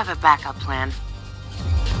 I think I have a backup plan.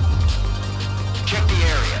 Check the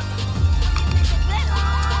area.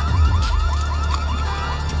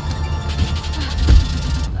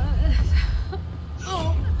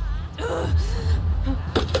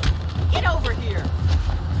 Get over here!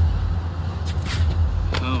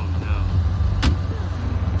 Oh no.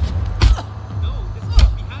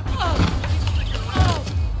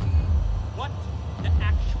 What the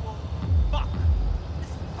actual fuck?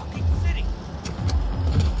 This fucking city!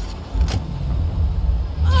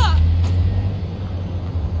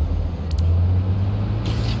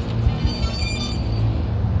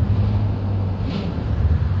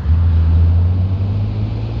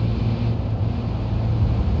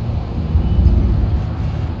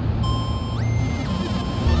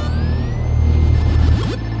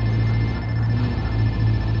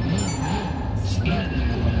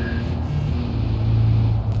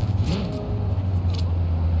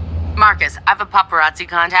 Marcus, I have a paparazzi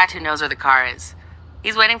contact who knows where the car is.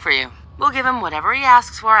 He's waiting for you. We'll give him whatever he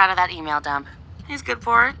asks for out of that email dump. He's good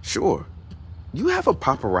for it. Sure. You have a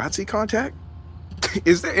paparazzi contact?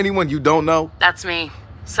 Is there anyone you don't know? That's me.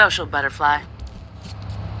 Social butterfly.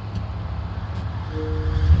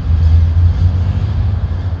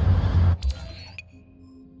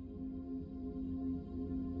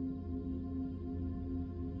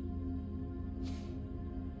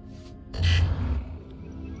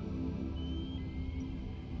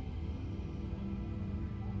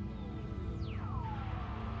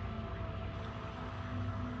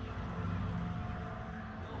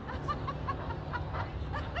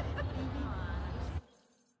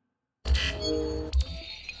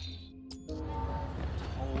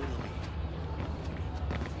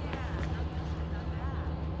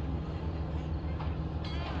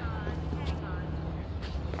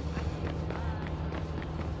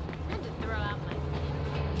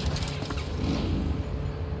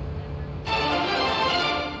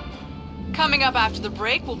 Coming up after the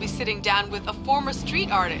break, we'll be sitting down with a former street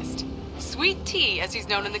artist. Sweet Tea, as he's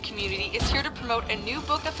known in the community, is here to promote a new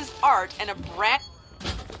book of his art and a brand...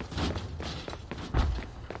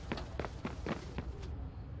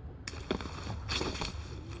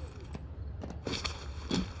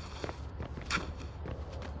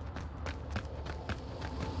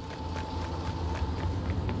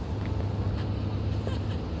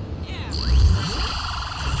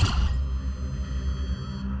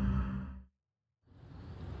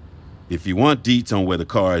 If you want deets on where the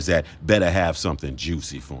car is at, better have something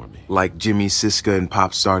juicy for me. Like Jimmy Siska and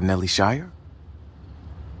pop star Nelly Shire?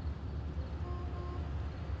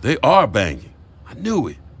 They are banging. I knew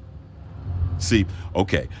it. See,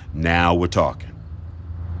 okay, now we're talking.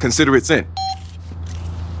 Consider it sent.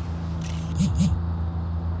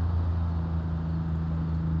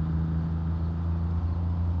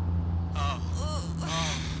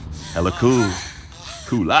 Hella cool.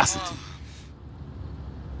 Coolosity.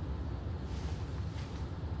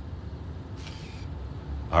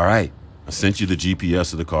 All right, I sent you the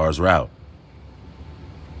GPS of the car's route.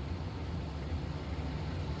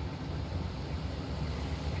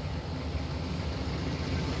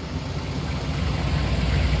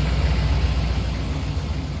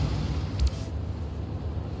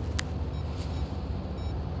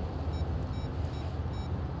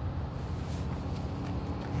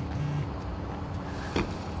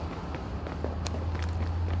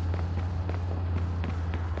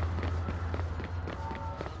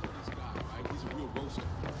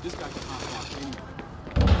 This guy can hot box anyway.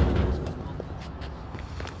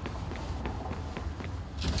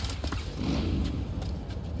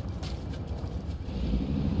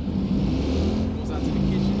 Goes out to the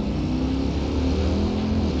kitchen.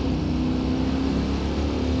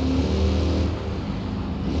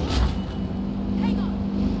 Hang on.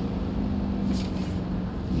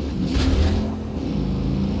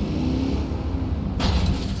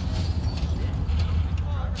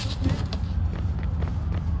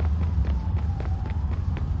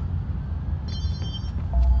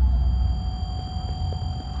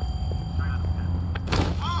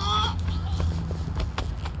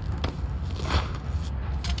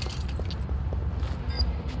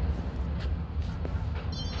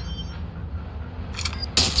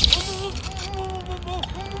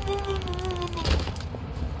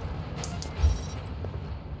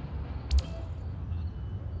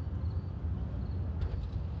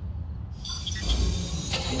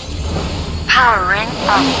 Powering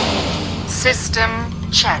up. System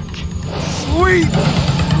check. Sweet!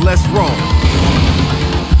 Let's roll.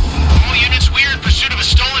 All units, we are in pursuit of a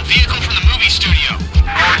stolen vehicle from the movie studio.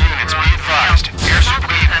 All units, be advised. Airship,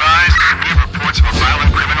 be advised. We have reports of a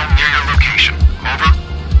violent criminal near your location. Over.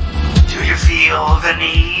 Do you feel the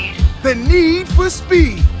need? The need for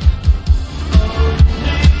speed.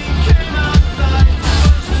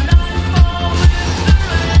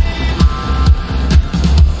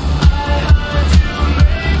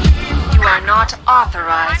 You are not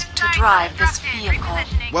authorized to drive this vehicle.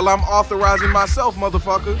 Well, I'm authorizing myself,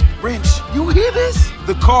 motherfucker. Wrench, you hear this?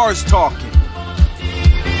 The car's talking.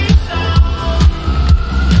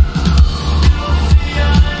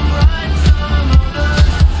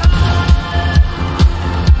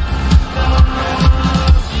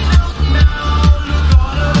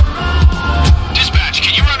 Dispatch,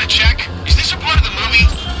 can you run a check? Is this a part of the movie?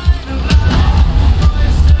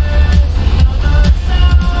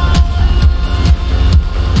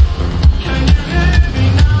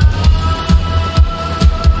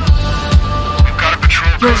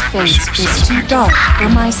 Your face is too dark for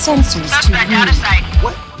my sensors to read.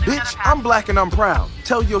 What? Bitch, I'm black and I'm proud.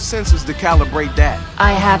 Tell your sensors to calibrate that.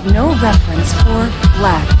 I have no reference for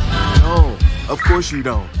black. No, of course you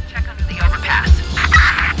don't. Check under the overpass.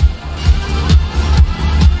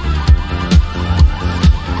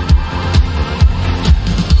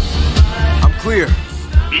 I'm clear.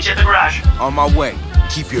 Meet you at the garage. On my way.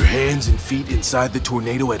 Keep your hands and feet inside the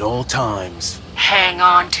tornado at all times. Hang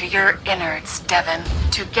on to your innards, Devin.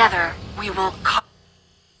 Together, we will carve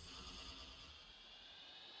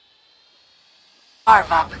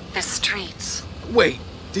up the streets. Wait,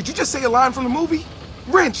 did you just say a line from the movie?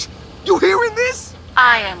 Wrench, you hearing this?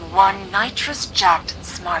 I am one nitrous-jacked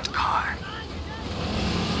smart car.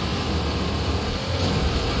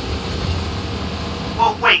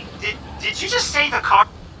 Well, wait, did you just say the car?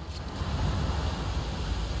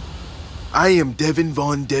 I am Devin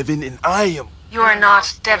Von Devin, and I am... You are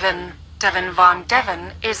not Devin. Devin Von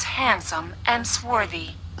Devin is handsome and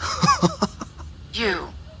swarthy.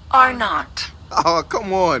 You are not. Oh,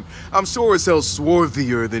 come on. I'm sure as hell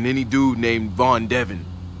swarthier than any dude named Von Devin.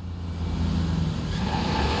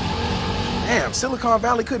 Damn, Silicon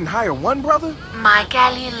Valley couldn't hire one brother? My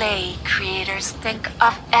Galilei creators think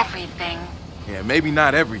of everything. Yeah, maybe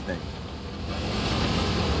not everything.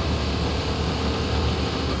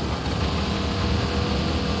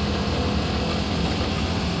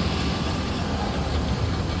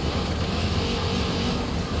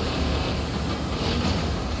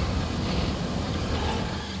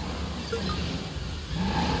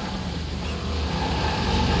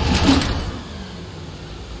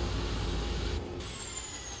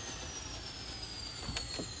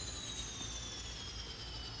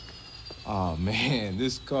 Oh man,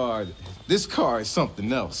 this car is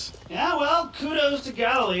something else. Yeah, well, kudos to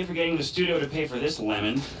Galilee for getting the studio to pay for this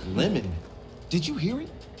lemon. Lemon? Did you hear it?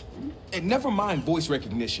 And never mind voice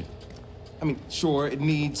recognition. I mean, sure, it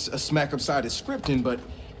needs a smack-up-sided scripting, but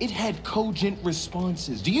it had cogent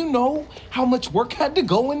responses. Do you know how much work had to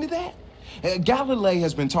go into that? Galilei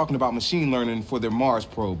has been talking about machine learning for their Mars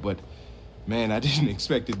probe, but man, I didn't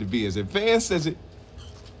expect it to be as advanced as it...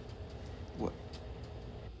 What?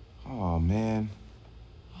 Oh, man.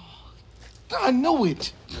 I knew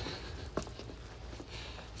it!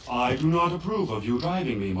 I do not approve of you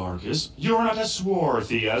driving me, Marcus. You're not as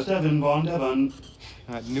swarthy as Devin Von Devon.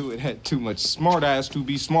 I knew it had too much smart ass to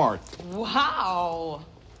be smart. Wow.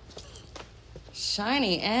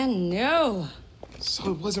 Shiny and new.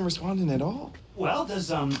 So it wasn't responding at all? Well, does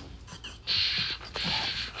that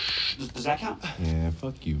count? Yeah,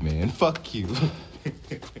 fuck you, man. Fuck you.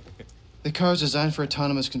 The car's designed for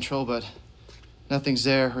autonomous control, but nothing's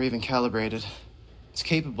there or even calibrated. It's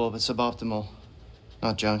capable, but suboptimal.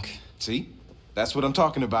 Not junk. See? That's what I'm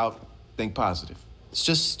talking about. Think positive. It's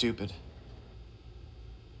just stupid.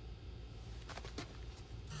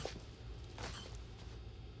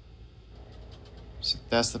 So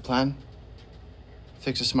that's the plan?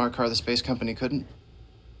 Fix a smart car the space company couldn't?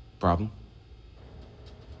 Problem?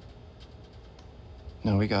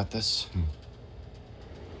 No, we got this.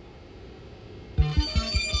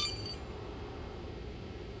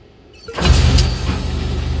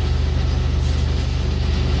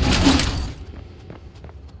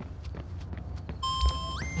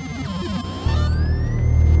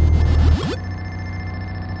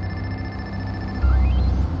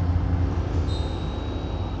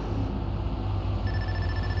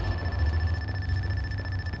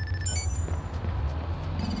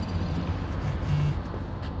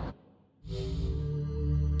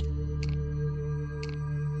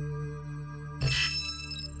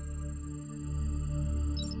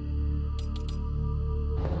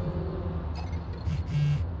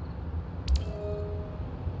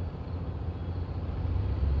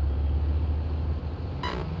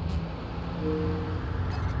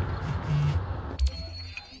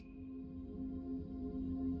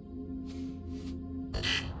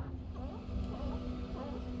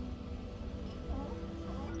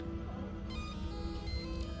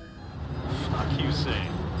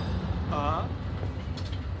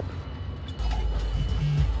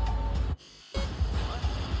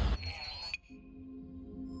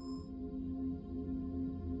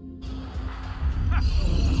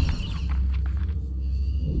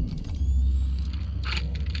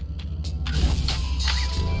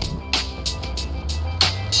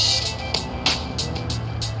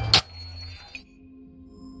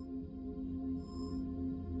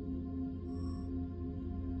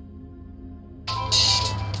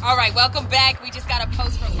 All right, welcome back. We just got a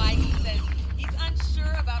post from Mike. He says he's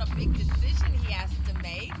unsure about a big decision he has to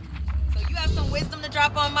make. So you have some wisdom to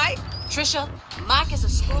drop on Mike? Trisha, Mike is a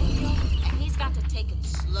Scorpio, and he's got to take it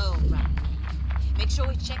slow right now. Make sure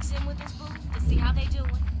he checks in with his boo to see how they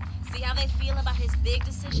doing, see how they feel about his big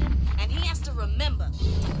decision, and he has to remember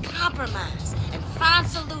to compromise and find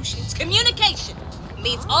solutions. Communication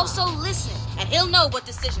means also listen, and he'll know what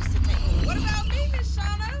decisions to take. What about me, Miss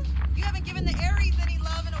Shauna? You haven't given the Aries any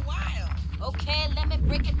love in a while. Okay, let me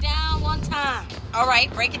break it down one time. All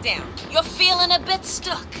right, break it down. You're feeling a bit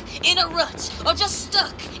stuck in a rut or just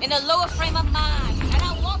stuck in a lower frame of mind. And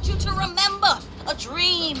I want you to remember a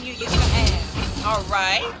dream you used to have. All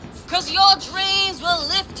right. Because your dreams will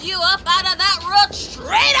lift you up out of that rut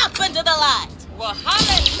straight up into the light. Well,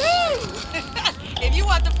 hallelujah. If you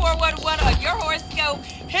want the 411 on your horoscope,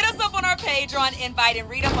 hit us up on our page or on Invite and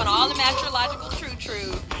read up on all the astrological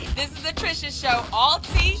truths. This is the Trisha Show, all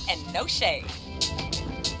tea and no shade.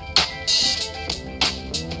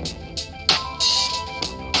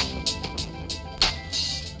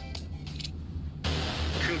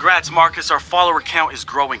 Congrats, Marcus. Our follower count is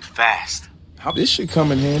growing fast. How this shit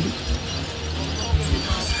come in handy?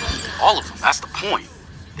 All of them, that's the point.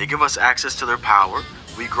 They give us access to their power.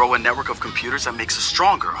 We grow a network of computers that makes us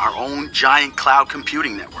stronger, our own giant cloud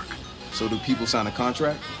computing network. So do people sign a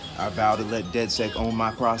contract? I vow to let DedSec own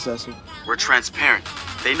my processor? We're transparent.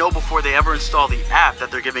 They know before they ever install the app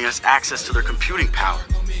that they're giving us access to their computing power,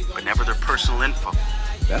 but never their personal info.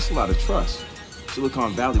 That's a lot of trust.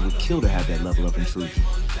 Silicon Valley would kill to have that level of intrusion.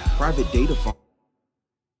 Private data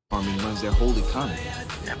farming runs their whole economy.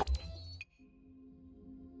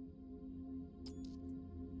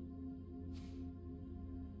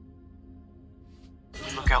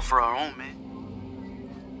 Look out for our own, man.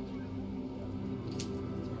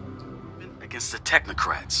 Against the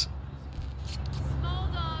technocrats.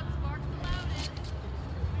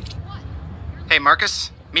 Hey,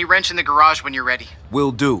 Marcus. Meet Wrench in the garage when you're ready.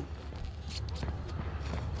 Will do.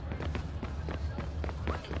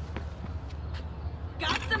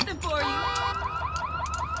 Got something for you.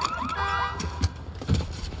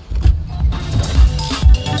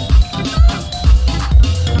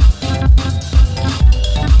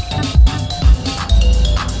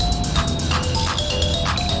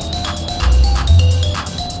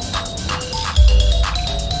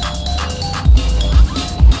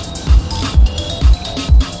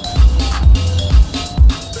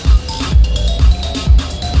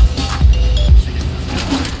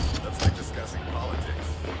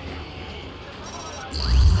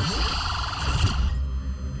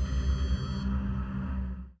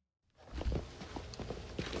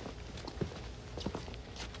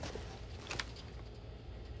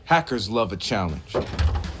 Hackers love a challenge.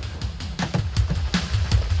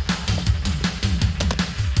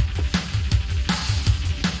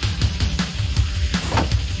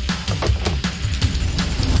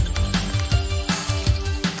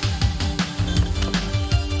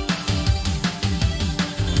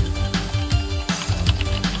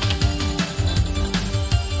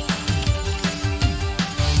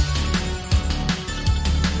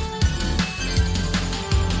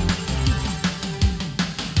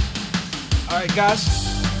 All right,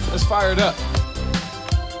 guys, let's fire it up.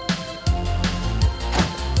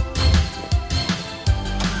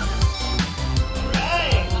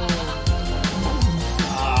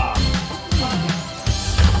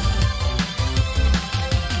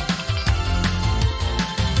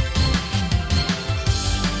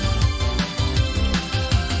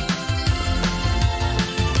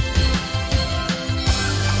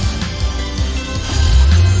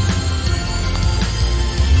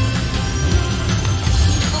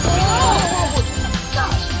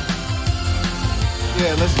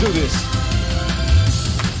 Yeah, let's do this.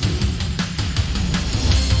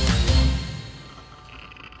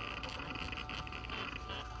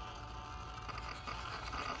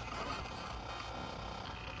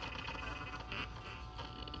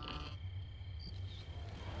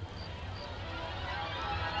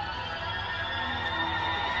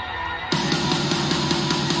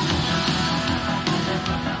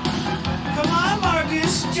 Come on,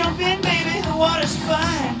 Marcus. Jump in, baby. The water's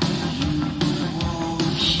fine.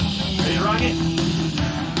 Ready to rock it?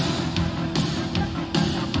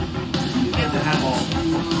 You get the handball.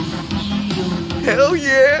 Hell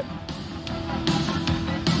yeah!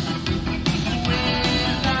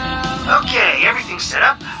 Okay, everything's set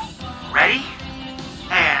up. Ready?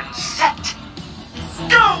 And set.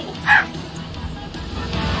 Go!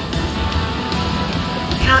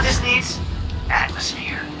 You know what this needs?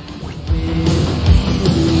 Atmosphere.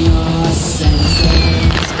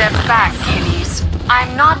 Step back, kiddies.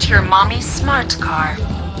 I'm not your mommy's smart car.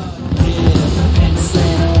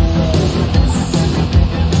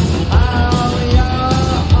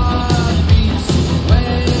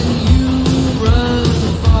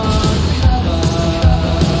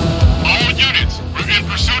 All units, we're in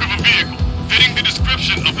pursuit of a vehicle fitting the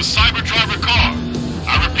description of the cyber driver car.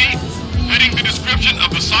 I repeat, fitting the description of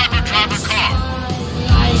the cyber driver car.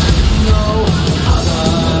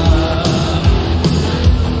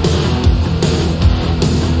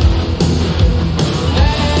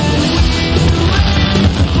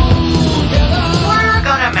 We're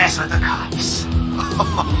gonna mess with the cops.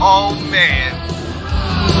 Oh, man.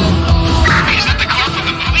 Is that the car from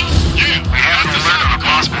the movie? Yeah. We have an alert of a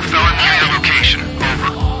possible felon near your location.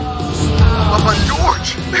 Over.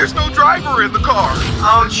 George, there's no driver in the car.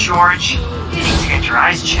 Oh, George, you need to get your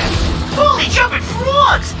eyes checked. Holy jumping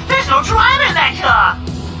frogs! There's no driver in that car!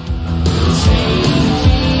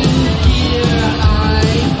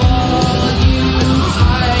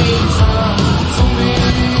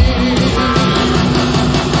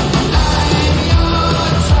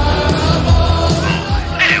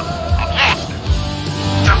 Hell, I've lost it.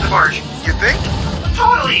 Jump the barge. You think?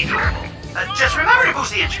 Totally. Just remember to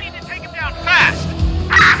boost the engine. We need to take him down fast.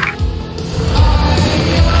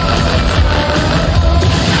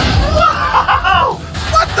 Whoa!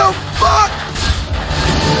 What the fuck?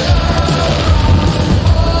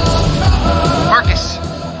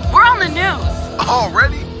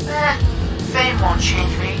 already? Fame won't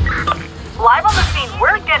change me. Live on the scene,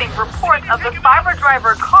 we're getting reports of the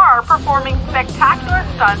Cyberdriver car performing spectacular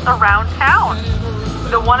stunts around town.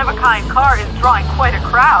 The one-of-a-kind car is drawing quite a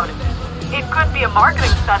crowd. It could be a marketing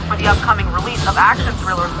stunt for the upcoming release of action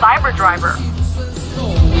thriller Cyberdriver.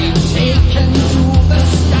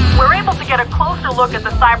 We're able to get a closer look at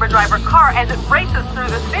the Cyberdriver car as it races through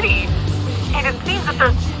the city. And it seems that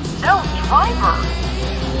there's no driver.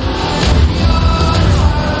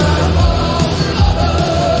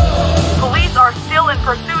 Police are still in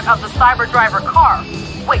pursuit of the Cyberdriver car.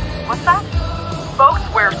 Wait, what's that? Folks,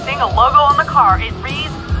 we're seeing a logo on the car. It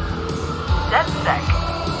reads DedSec.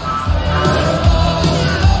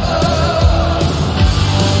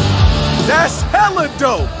 That's hella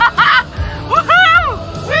dope! Woohoo!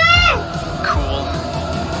 Woo! Cool.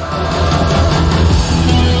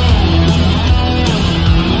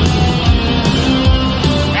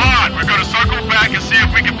 Juan, we're gonna circle back and see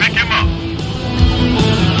if we can pick him up.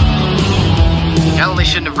 Galilee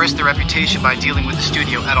shouldn't have risked their reputation by dealing with the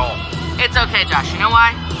studio at all. It's okay, Josh. You know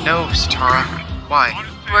why? No, Satara. Why?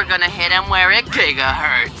 We're gonna hit him where it giga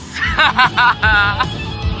hurts.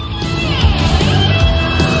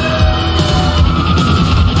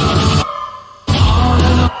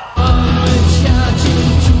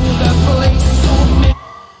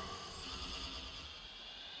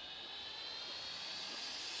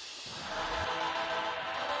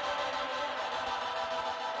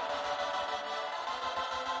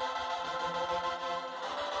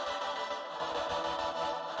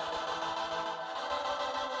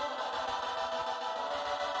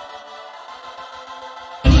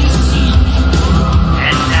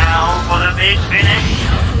 Big finish.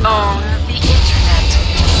 Own the internet.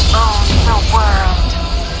 Own the world.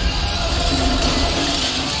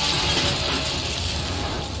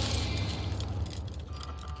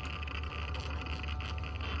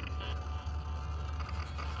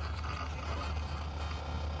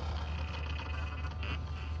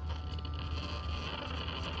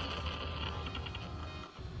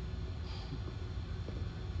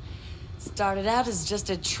 Started out as just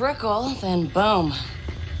a trickle, then boom.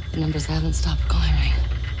 The numbers haven't stopped climbing.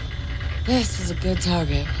 This is a good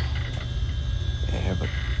target. Yeah, but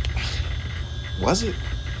was it?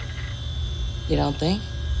 You don't think?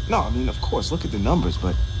 No, I mean, of course, look at the numbers,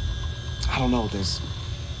 but I don't know, I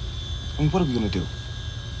mean, what are we gonna do?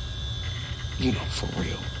 You know, for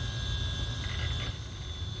real.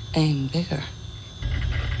 Aim bigger.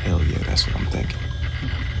 Hell yeah, that's what I'm thinking.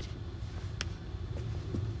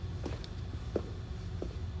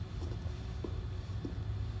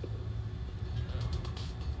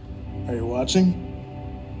 Are you watching?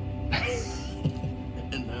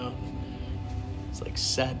 No. It's like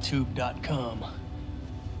sadtube.com.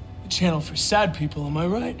 A channel for sad people, am I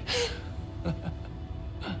right?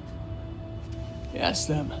 Ask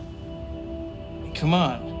them. I mean, come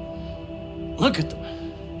on. Look at them.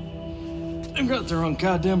 They've got their own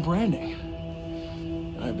goddamn branding.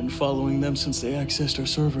 I've been following them since they accessed our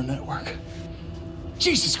server network.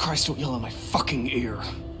 Jesus Christ, don't yell in my fucking ear.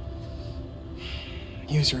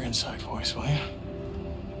 Use your inside voice, will you?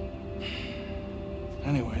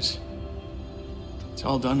 Anyways, it's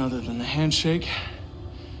all done other than the handshake.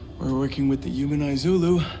 We're working with the human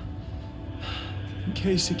Izulu in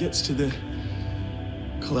case it gets to the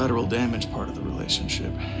collateral damage part of the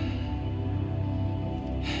relationship.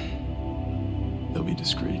 They'll be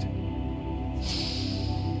discreet.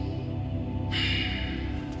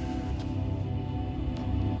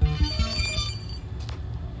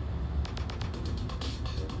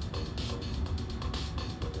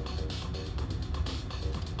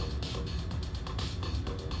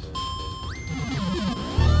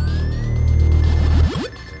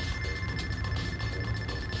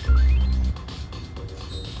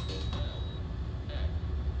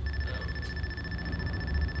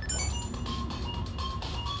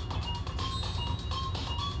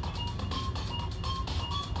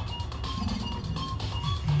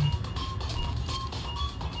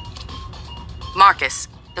 Marcus,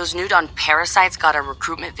 those New Dawn parasites got our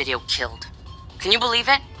recruitment video killed. Can you believe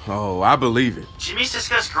it? Oh, I believe it. Jimmy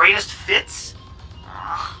Siska's greatest fits?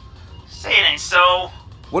 Say it ain't so.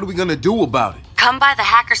 What are we gonna do about it? Come by the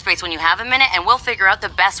hackerspace when you have a minute and we'll figure out the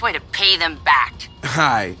best way to pay them back.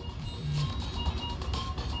 Hi.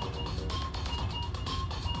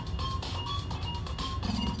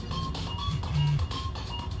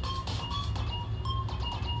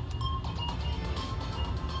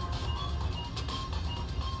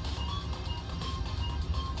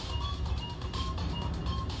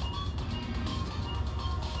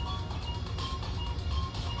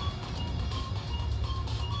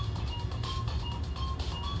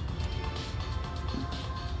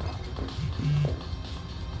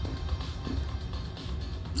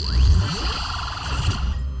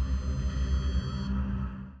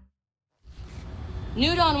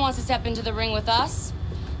 New Dawn wants to step into the ring with us.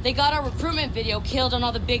 They got our recruitment video killed on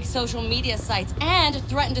all the big social media sites and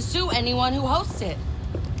threatened to sue anyone who hosts it.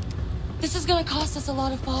 This is gonna cost us a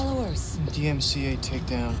lot of followers. DMCA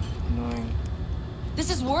takedown. Annoying. This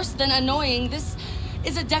is worse than annoying. This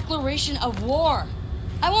is a declaration of war.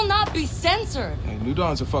 I will not be censored. Hey, New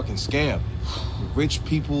Dawn's a fucking scam. Rich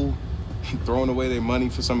people throwing away their money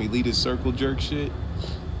for some elitist circle jerk shit.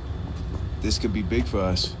 This could be big for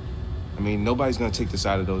us. I mean, nobody's gonna take the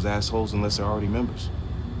side of those assholes unless they're already members.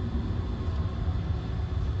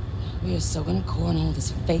 We are so gonna cornhole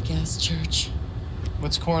this fake-ass church.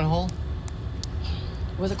 What's cornhole?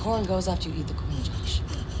 Where the corn goes after you eat the corn, Josh.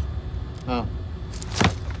 Oh.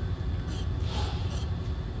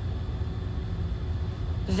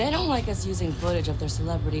 They don't like us using footage of their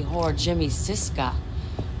celebrity whore, Jimmy Siska.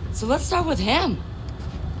 So let's start with him.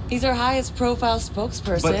 He's our highest profile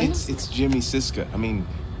spokesperson. But it's Jimmy Siska. I mean,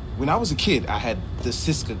 when I was a kid, I had the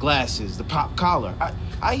Siska glasses, the pop collar.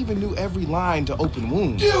 I even knew every line to Open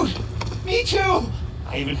Wounds. Dude, me too.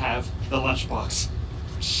 I even have the lunchbox.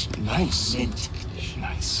 Nice. Mint.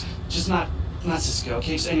 Nice. Just not Cisco,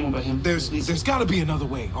 okay? So anyone but him. There's gotta be another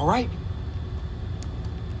way, all right?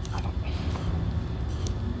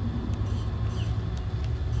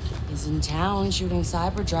 He's in town shooting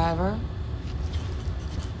Cyber Driver.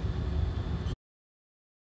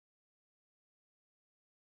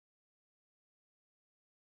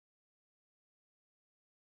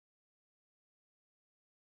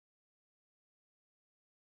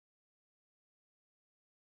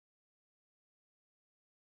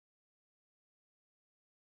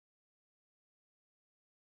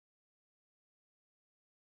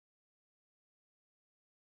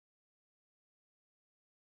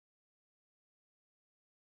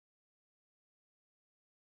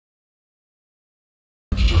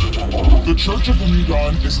 The Church of the New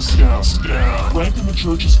Dawn is a scam. Rank in the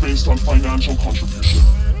church is based on financial contribution.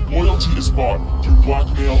 Loyalty is bought through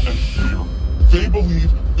blackmail and fear. They believe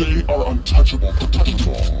they are untouchable.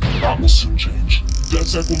 That will soon change.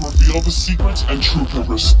 DedSec will reveal the secrets and true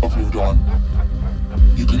purpose of New Dawn.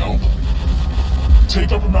 You can help.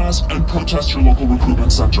 Take up a mask and protest your local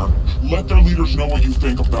recruitment center. Let their leaders know what you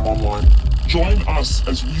think of them online. Join us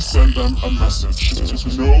as we send them a message.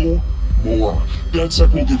 No more.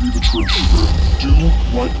 DedSec will give you the truth. Do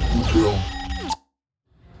what you will.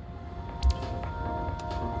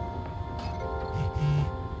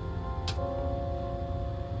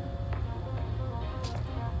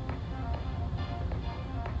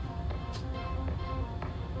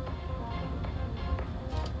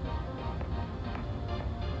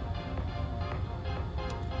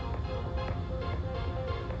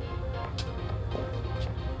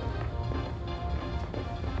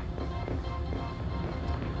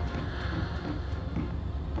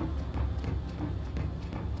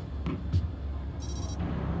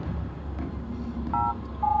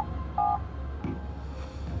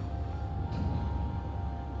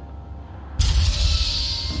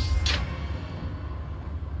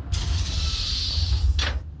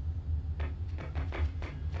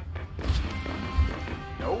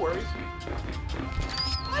 No worries.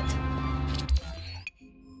 What?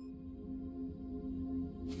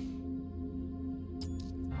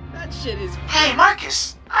 That shit is... Hey,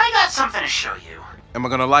 Marcus, I got something to show you. Am I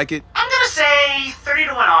gonna like it? I'm gonna say 30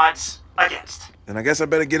 to 1 odds against. Then I guess I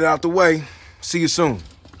better get it out the way. See you soon.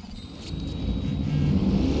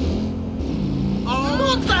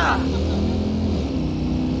 Puta!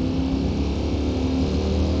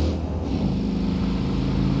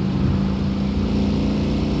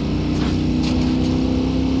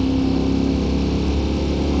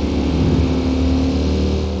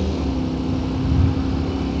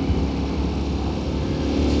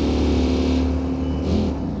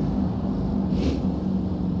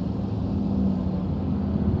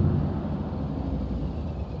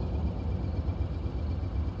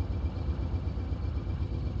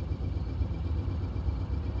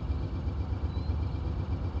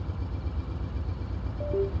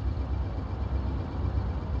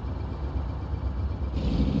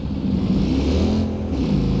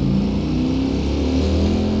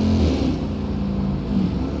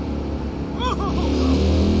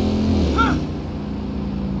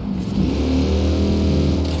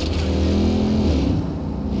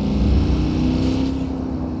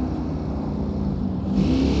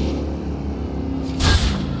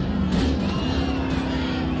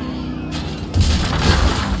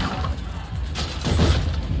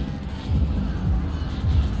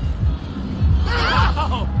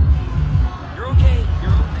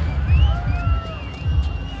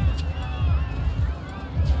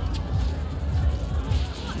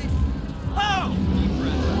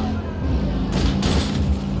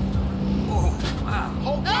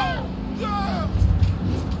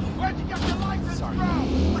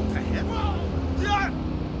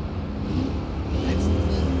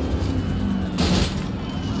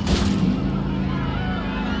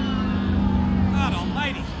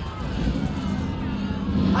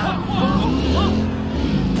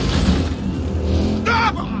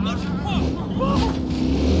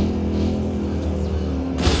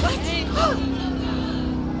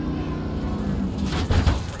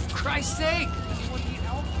 Christ's sake! Anyone need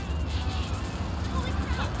help?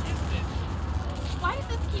 Why does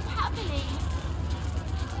this keep happening?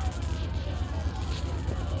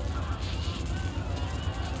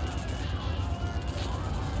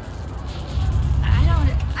 I don't...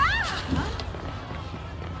 Ah!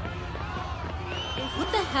 What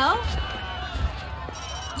the hell?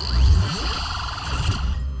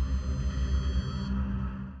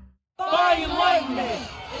 Buy enlightenment!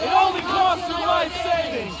 It only costs your life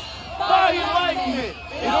savings! Buy enlightenment!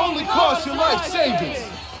 It only costs your life savings!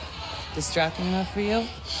 Distracting enough for you?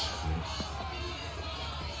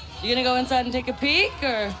 You gonna go inside and take a peek,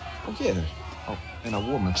 or? Oh, yeah. Oh, and I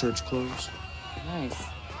wore my church clothes. Nice.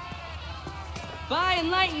 Buy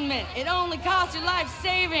enlightenment. It only costs your life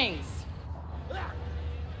savings.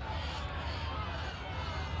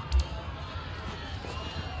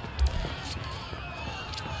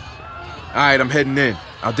 All right, I'm heading in.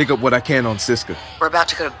 I'll dig up what I can on Siska. We're about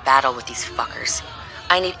to go to battle with these fuckers.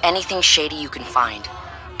 I need anything shady you can find.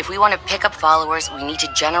 If we want to pick up followers, we need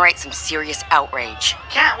to generate some serious outrage.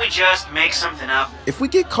 Can't we just make something up? If we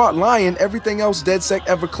get caught lying, everything else DedSec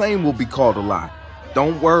ever claimed will be called a lie.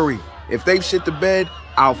 Don't worry. If they've shit the bed,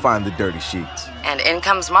 I'll find the dirty sheets. And in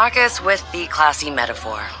comes Marcus with the classy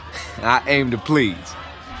metaphor. I aim to please.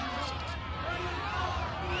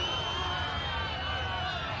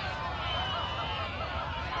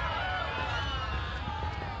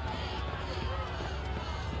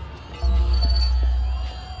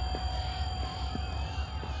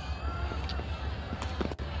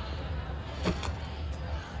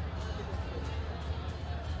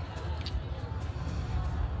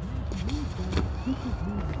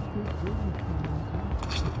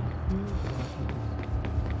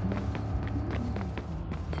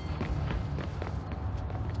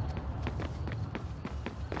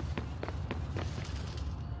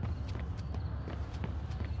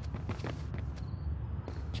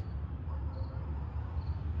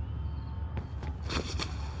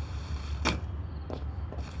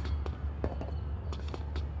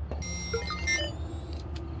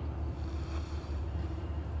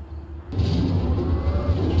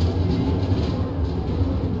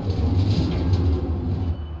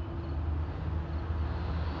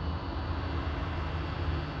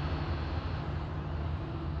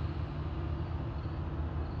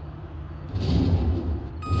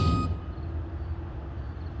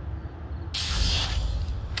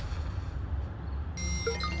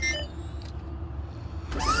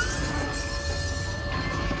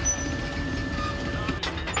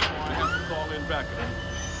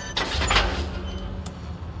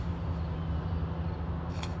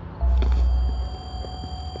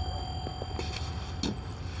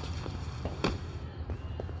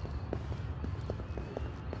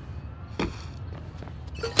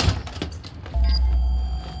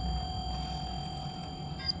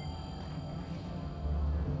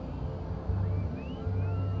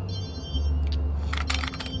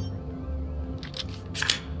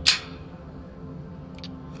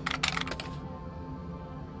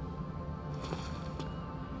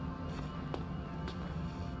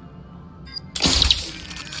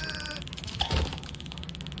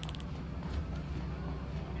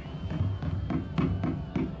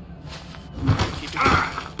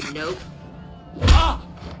 Nope.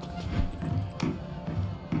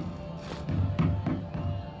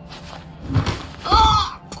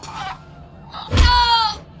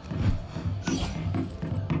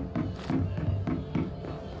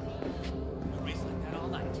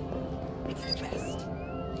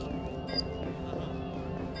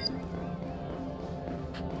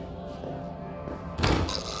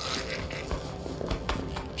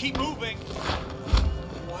 Keep moving.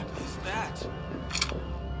 What is that?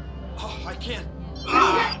 Oh, I can't.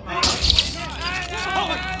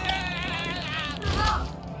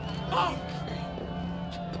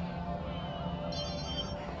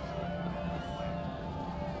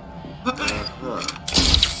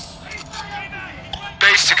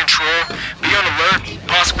 Base to control. Be on alert.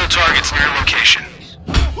 Possible targets near location.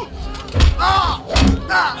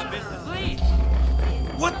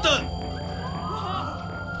 What the?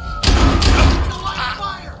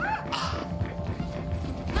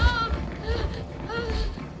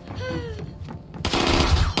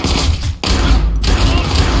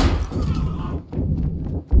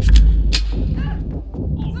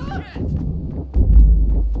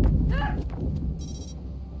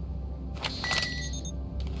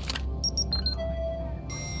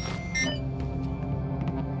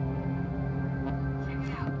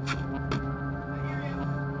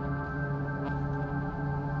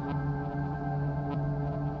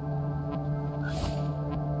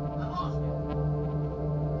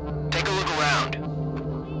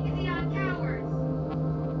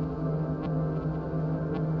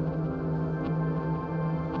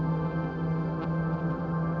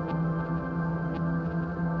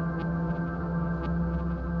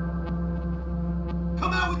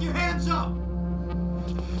 Come out with your hands up!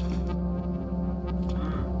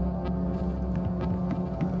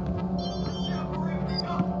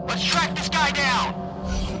 Let's track this guy down!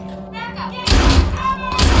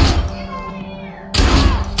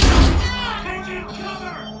 Taking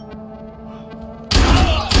cover!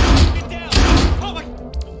 Get down! Oh my...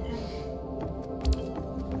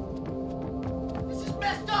 This is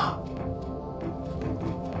messed up!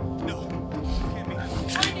 No, can't be.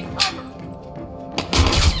 Taking cover!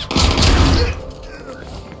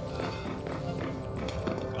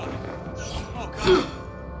 Oh God.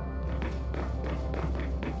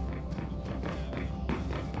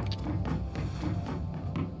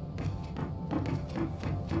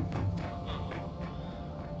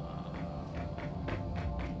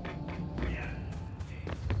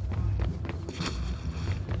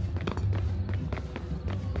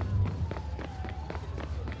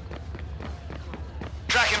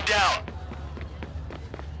 Track him down.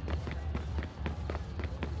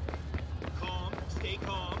 Calm, stay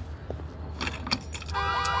calm.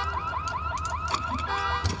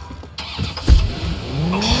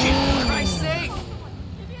 Oh shit, for Christ's sake!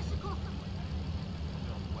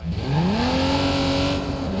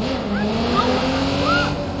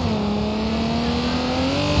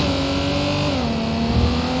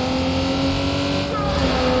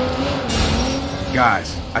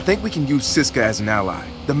 Guys, I think we can use Siska as an ally.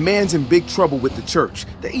 The man's in big trouble with the church.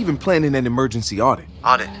 They're even planning an emergency audit.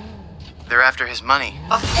 Audit. They're after his money.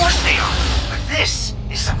 Of course they are, but this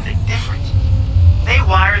is something different. They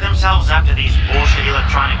wire themselves up to these bullshit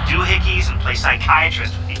electronic doohickeys and play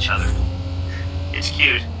psychiatrist with each other. It's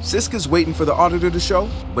cute. Siska's waiting for the auditor to show,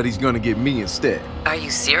 but he's gonna get me instead. Are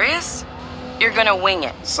you serious? You're gonna wing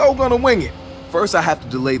it. So gonna wing it. First, I have to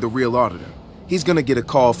delay the real auditor. He's gonna get a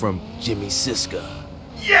call from Jimmy Siska.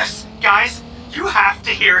 Yes, guys, you have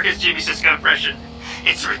to hear his Jimmy Siska impression.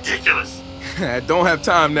 It's ridiculous. Don't have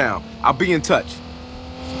time now. I'll be in touch.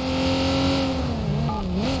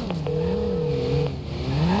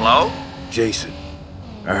 Hello? Jason,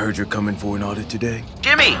 I heard you're coming for an audit today.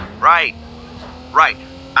 Jimmy! Right.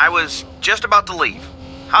 I was just about to leave.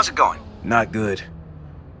 How's it going? Not good.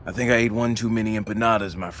 I think I ate one too many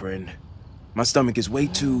empanadas, my friend. My stomach is way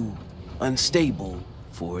too unstable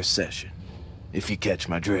for a session, if you catch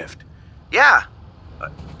my drift. Yeah.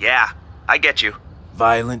 Yeah, I get you.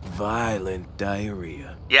 Violent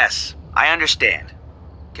diarrhea. Yes, I understand.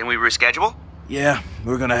 Can we reschedule? Yeah,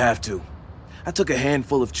 we're gonna have to. I took a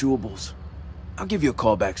handful of chewables. I'll give you a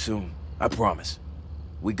call back soon. I promise.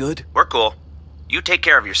 We good? We're cool. You take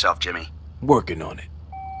care of yourself, Jimmy. Working on it.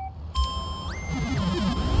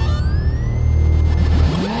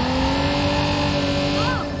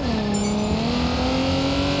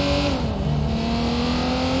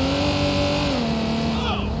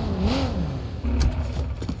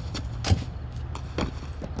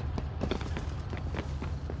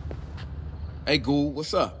 Hey, Ghoul,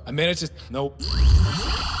 what's up? I managed to... Nope.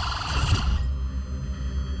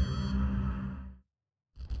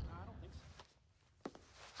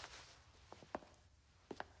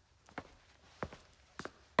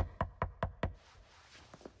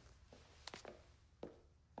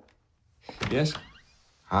 Yes?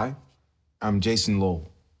 Hi, I'm Jason Lowell.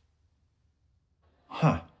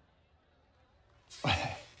 Huh.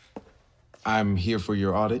 I'm here for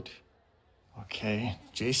your audit. Okay,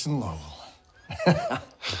 Jason Lowell.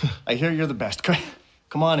 I hear you're the best.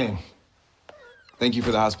 Come on in. Thank you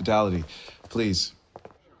for the hospitality. Please.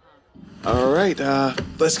 All right,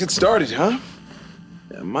 let's get started, huh?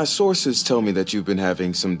 My sources tell me that you've been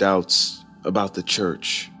having some doubts about the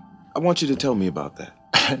church. I want you to tell me about that.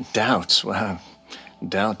 Doubts? Well,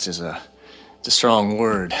 doubts is a strong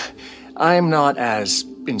word. I'm not as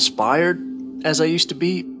inspired as I used to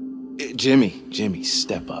be. Jimmy,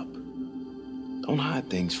 step up. Don't hide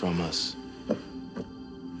things from us.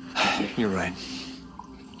 You're right.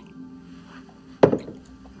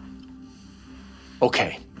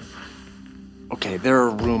 Okay, there are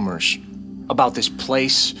rumors about this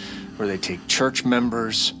place where they take church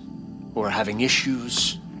members who are having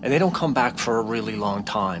issues, and they don't come back for a really long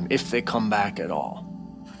time, if they come back at all.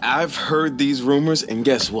 I've heard these rumors, and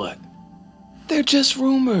guess what? They're just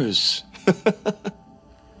rumors.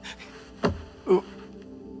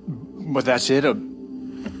 But that's it?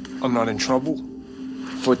 I'm not in trouble?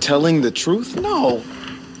 For telling the truth? No.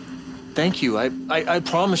 Thank you. I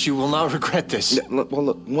promise you will not regret this. Well,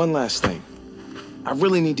 look, one last thing. I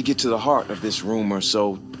really need to get to the heart of this rumor,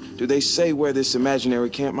 so do they say where this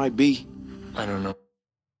imaginary camp might be? I don't know.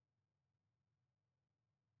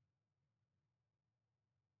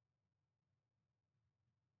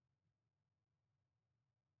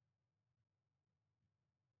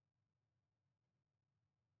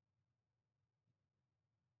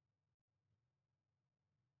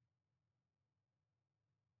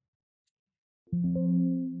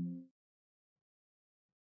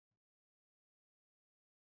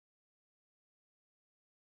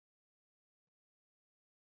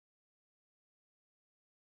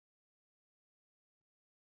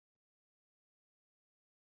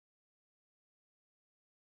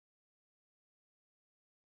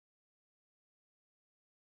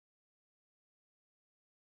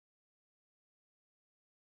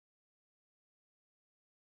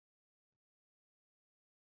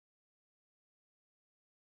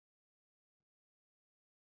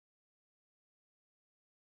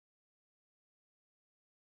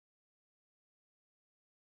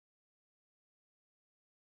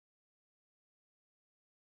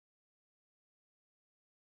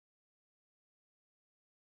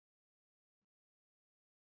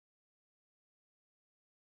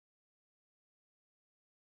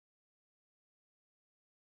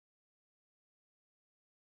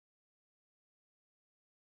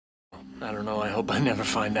 I don't know. I hope I never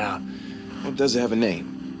find out. Well, does it have a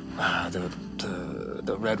name?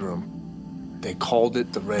 The Red Room. They called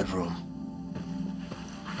it the Red Room.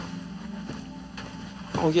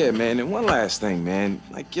 Oh, yeah, man. And one last thing, man.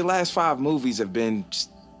 Like, your last 5 movies have been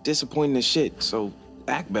just disappointing as shit, so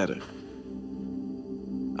act better.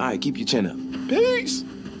 All right, keep your chin up. Peace!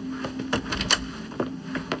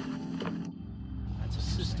 That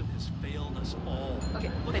system has failed us all.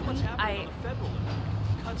 Okay, look at what's happening on the federal level.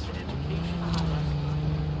 Cuts to education.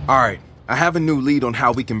 All right, I have a new lead on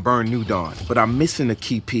how we can burn New Dawn, but I'm missing a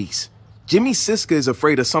key piece. Jimmy Siska is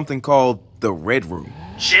afraid of something called the Red Room.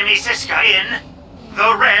 Jimmy Siska in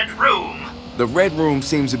the Red Room. The Red Room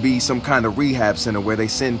seems to be some kind of rehab center where they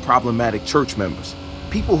send problematic church members.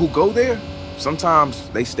 People who go there, sometimes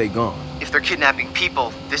they stay gone. If they're kidnapping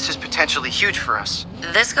people, this is potentially huge for us.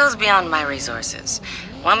 This goes beyond my resources.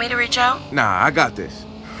 Want me to reach out? Nah, I got this.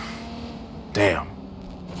 Damn.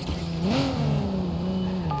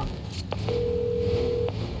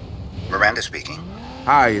 Miranda speaking.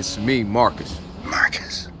 Hi, it's me, Marcus.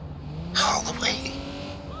 Marcus? Holloway?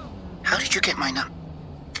 How did you get my number?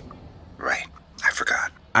 Right, I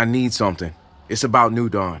forgot. I need something. It's about New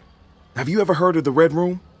Dawn. Have you ever heard of the Red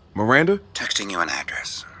Room? Miranda? Texting you an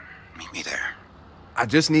address. Meet me there. I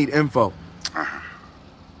just need info. Uh-huh.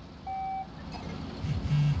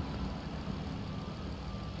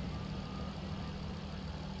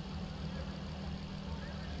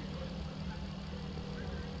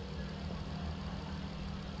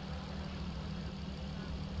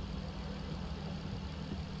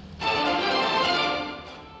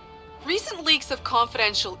 Recent leaks of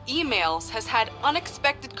confidential emails has had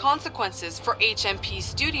unexpected consequences for HMP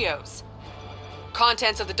Studios.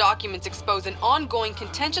 Contents of the documents expose an ongoing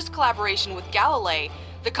contentious collaboration with Galilei,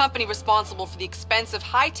 the company responsible for the expensive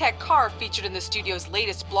high-tech car featured in the studio's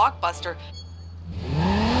latest blockbuster.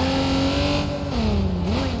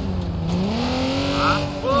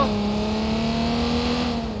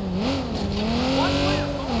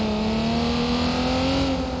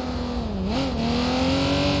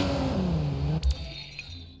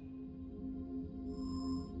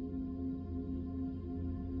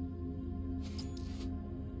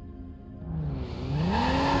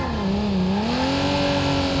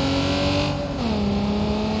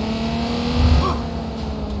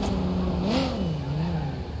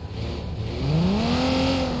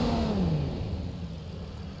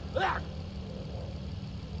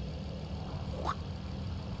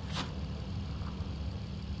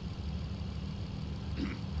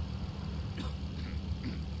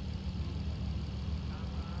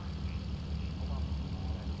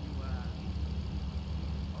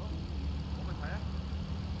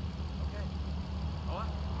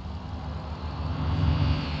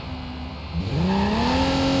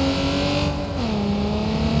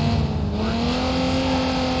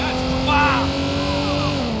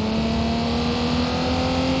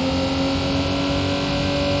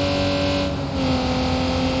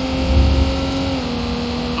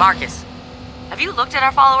 Marcus, have you looked at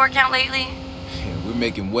our follower count lately? Yeah, we're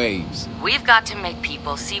making waves. We've got to make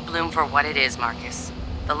people see Bloom for what it is, Marcus.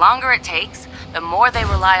 The longer it takes, the more they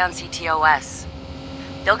rely on CTOS.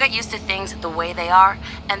 They'll get used to things the way they are,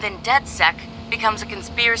 and then DedSec becomes a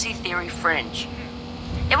conspiracy theory fringe.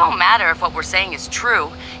 It won't matter if what we're saying is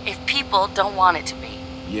true, if people don't want it to be.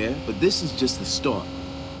 Yeah, but this is just the start.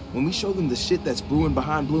 When we show them the shit that's brewing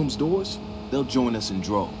behind Bloom's doors, they'll join us in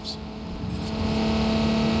droves.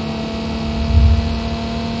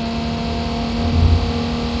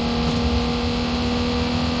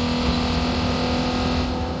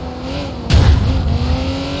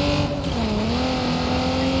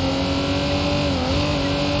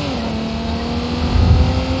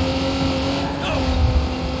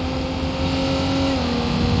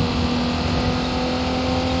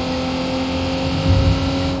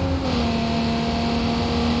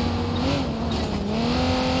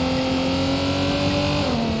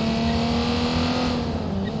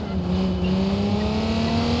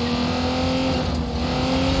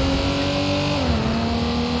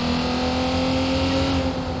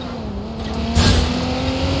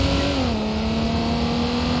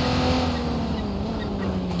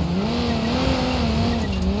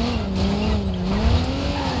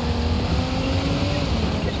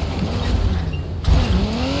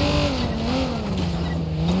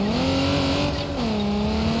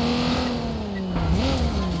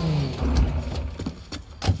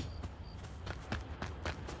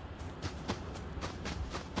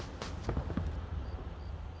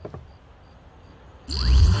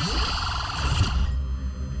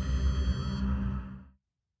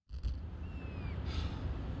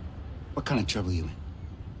 kind of trouble you in?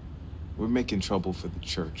 We're making trouble for the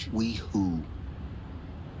church. We who?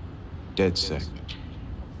 DedSec.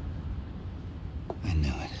 I knew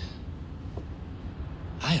it.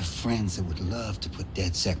 I have friends that would love to put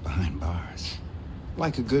DedSec behind bars.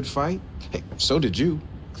 Like a good fight? Hey, so did you.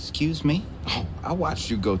 Excuse me? Oh, I watched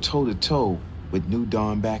you go toe-to-toe with New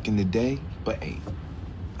Dawn back in the day, but hey,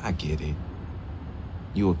 I get it.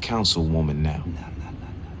 You a councilwoman now. No.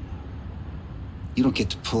 You don't get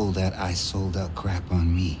to pull that I sold out crap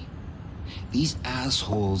on me. These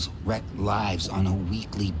assholes wreck lives on a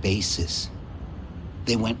weekly basis.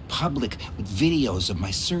 They went public with videos of my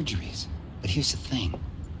surgeries. But here's the thing.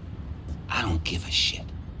 I don't give a shit.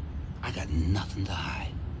 I got nothing to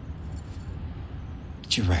hide.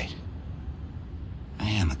 But you're right. I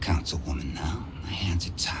am a councilwoman now. My hands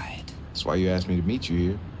are tied. That's why you asked me to meet you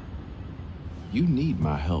here. You need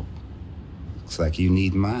my help. Looks like you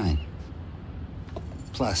need mine.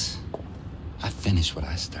 Plus, I finished what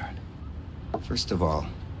I started. First of all,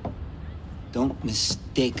 don't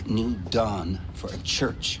mistake New Dawn for a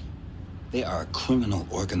church. They are a criminal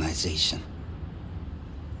organization.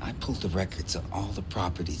 I pulled the records of all the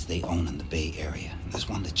properties they own in the Bay Area, and there's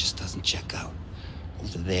one that just doesn't check out.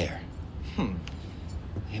 Over there.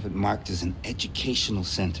 They have it marked as an educational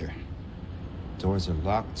center. Doors are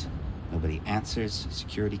locked, nobody answers,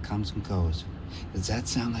 security comes and goes. Does that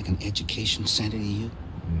sound like an education center to you?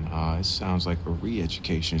 Nah, it sounds like a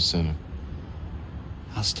re-education center.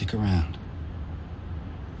 I'll stick around.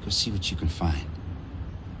 Go see what you can find.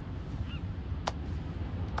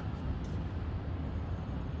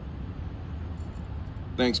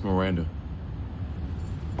 Thanks, Miranda.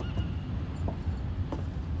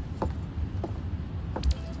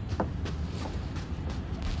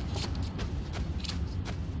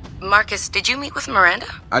 Marcus, did you meet with Miranda?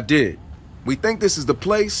 I did. We think this is the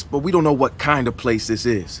place, but we don't know what kind of place this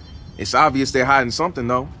is. It's obvious they're hiding something,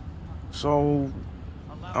 though. So,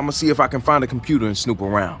 I'm gonna see if I can find a computer and snoop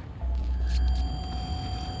around.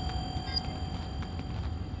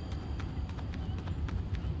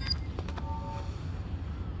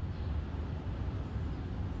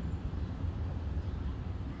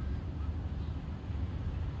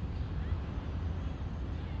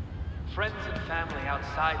 Friends and family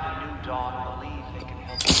outside the New Dawn believe they can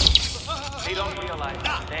help you. They don't realize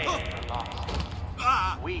that they are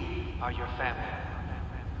lost. We are your family.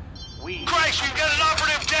 We... Christ, we've got an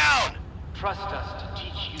operative down! Trust us to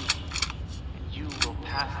teach you, and you will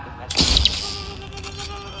pass the message.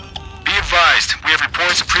 Be advised, we have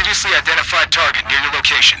reports of previously identified target near your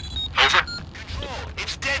location. Over. Control,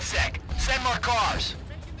 it's DedSec. Send more cars.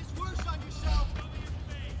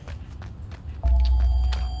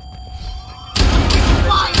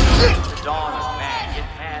 The dawn is man, yet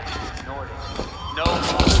man has ignored it. No.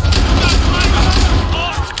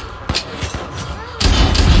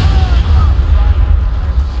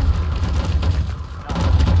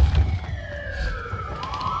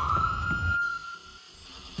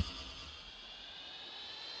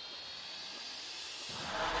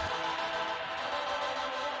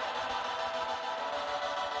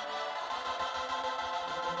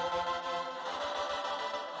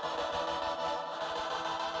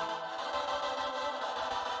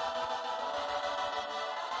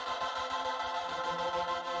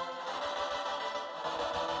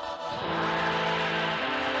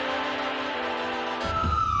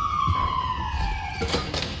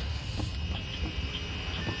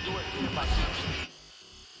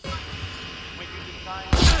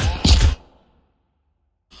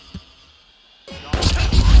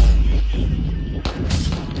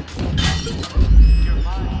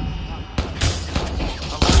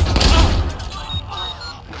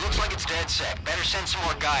 Better send some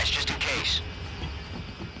more guys, just in case.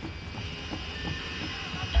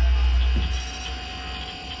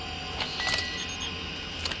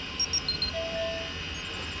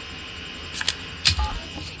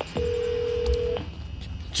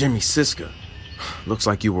 Jimmy Siska. Looks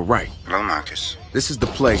like you were right. Hello, Marcus. This is the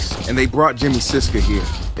place, and they brought Jimmy Siska here.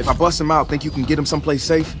 If I bust him out, think you can get him someplace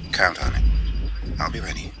safe? Count on it. I'll be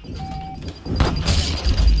ready.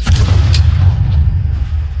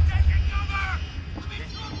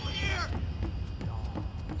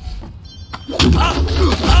 It's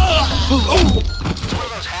one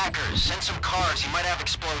of those hackers. Send some cars. He might have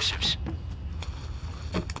explosives.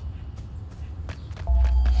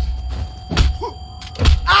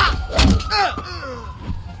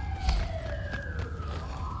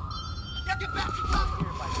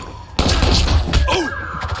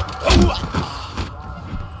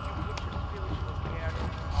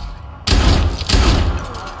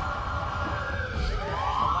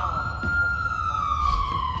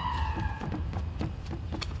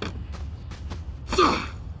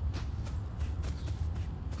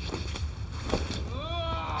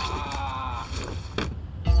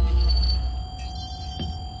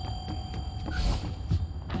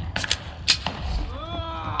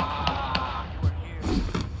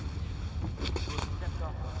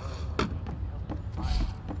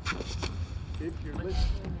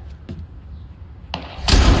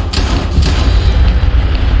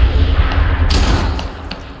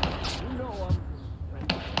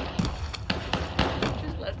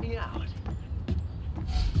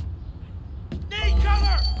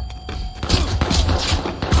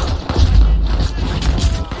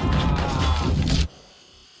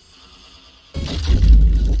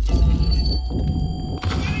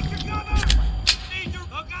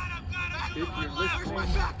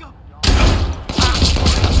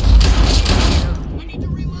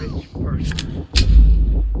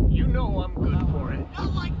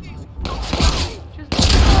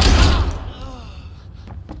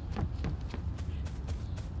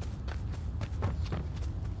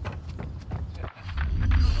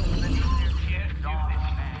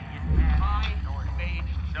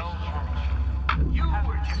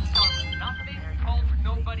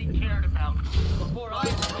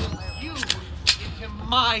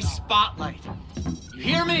 my spotlight. You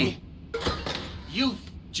hear me? You,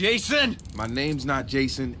 Jason? My name's not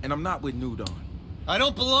Jason, and I'm not with New Dawn. I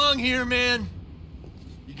don't belong here, man.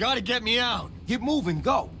 You gotta get me out. Get moving,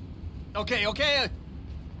 go. Okay.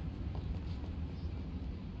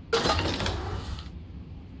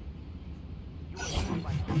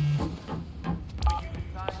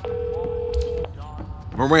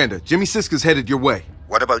 Miranda, Jimmy Siska's headed your way.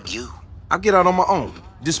 What about you? I'll get out on my own.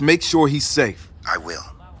 Just make sure he's safe. I will.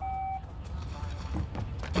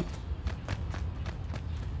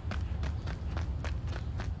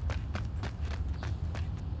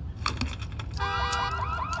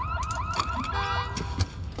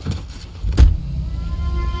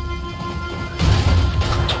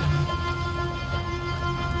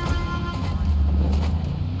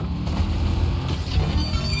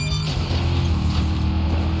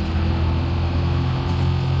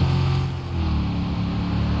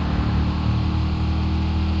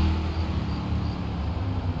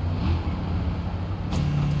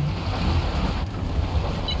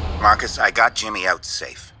 Marcus, I got Jimmy out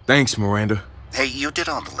safe. Thanks, Miranda. Hey, you did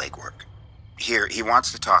all the legwork. Here, he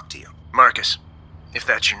wants to talk to you. Marcus, if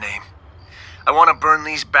that's your name. I want to burn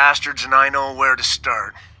these bastards and I know where to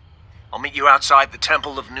start. I'll meet you outside the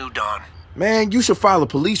Temple of New Dawn. Man, you should file a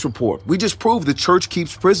police report. We just proved the church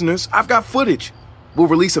keeps prisoners. I've got footage. We'll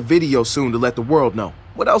release a video soon to let the world know.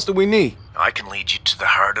 What else do we need? I can lead you to the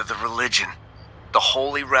heart of the religion. The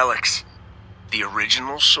holy relics. The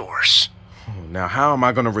original source. Now, how am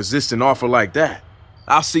I gonna resist an offer like that?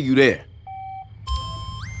 I'll see you there.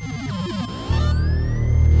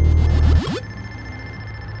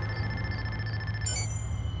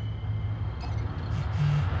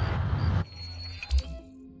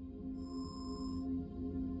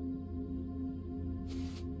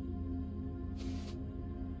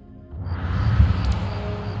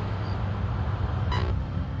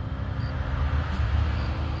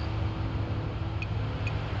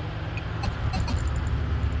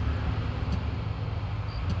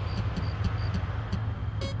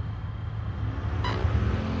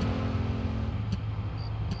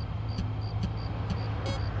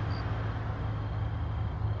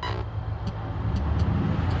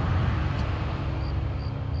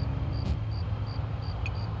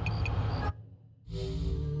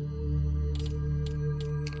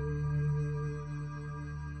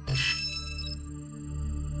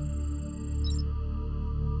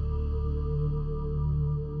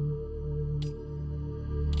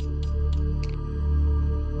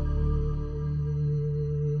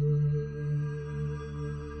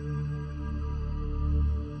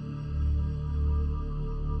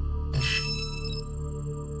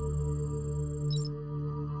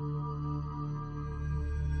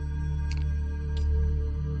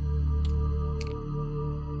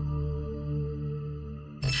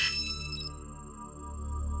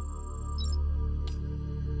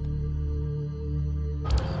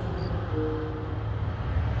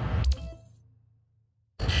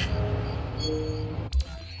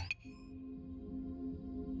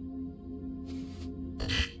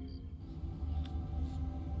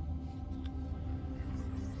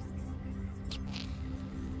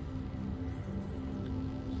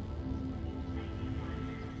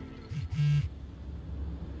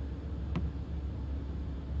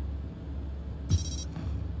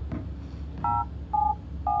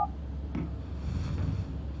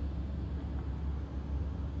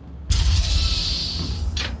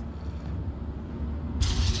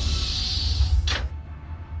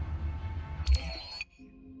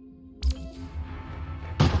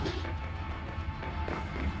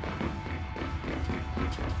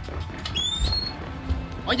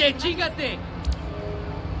 Oye, chíngate.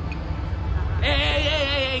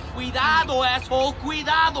 ¡Ey! Cuidado, asshole.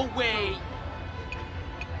 Cuidado, güey.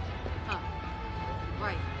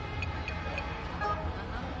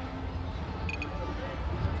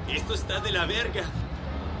 Esto está de la verga.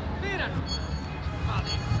 Mira nomás.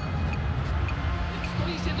 Madre. Te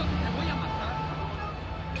estoy diciendo que te voy a matar.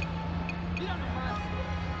 Mira nomás.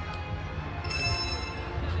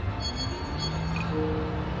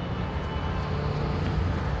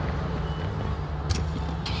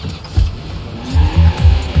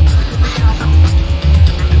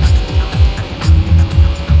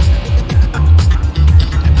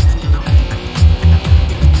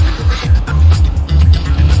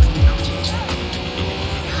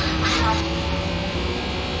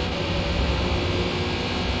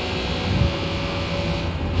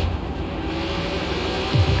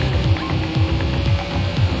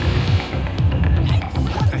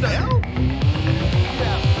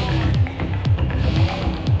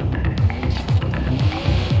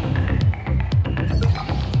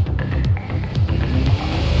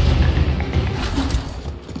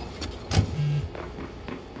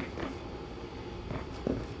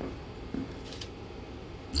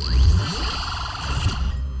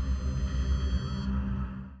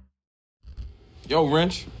 Yo,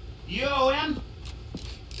 Wrench. Yo, M.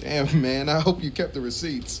 Damn, man, I hope you kept the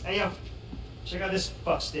receipts. Hey, yo. Check out this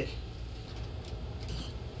fuck stick.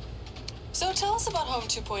 So tell us about Home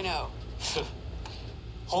 2.0.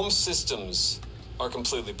 Home systems are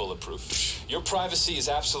completely bulletproof. Your privacy is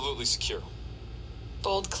absolutely secure.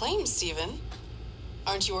 Bold claim, Steven.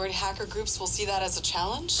 Aren't you worried hacker groups will see that as a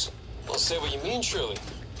challenge? Well, say what you mean, Shirley.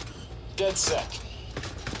 Dead sec.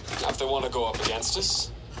 Now, if they want to go up against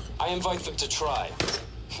us, I invite them to try.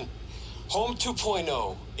 Home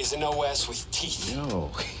 2.0 is an OS with teeth.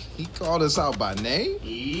 Yo, he called us out by name?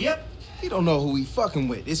 Yep. He don't know who he fucking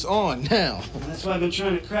with. It's on now. And that's why I've been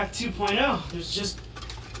trying to crack 2.0. There's just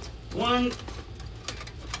one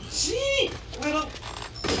little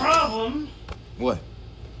problem. What?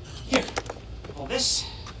 Here. Hold this.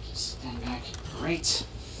 Just stand back. Great.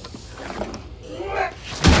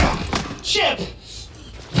 Chip!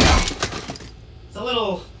 It's a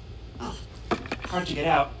little hard to get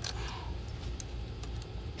out.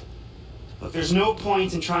 Look, there's no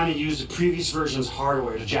point in trying to use the previous version's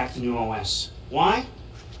hardware to jack the new OS. Why?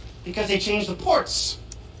 Because they changed the ports,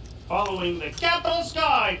 following the Capital's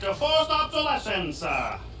Guide to Forced Obsolescence.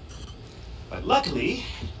 But luckily,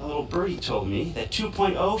 a little birdie told me that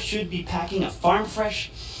 2.0 should be packing a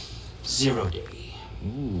farm-fresh 0-day.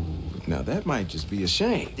 Ooh, now that might just be a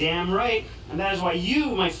shame. Damn right. And that is why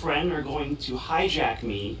you, my friend, are going to hijack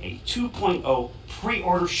me a 2.0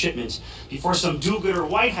 pre-order shipment before some do-gooder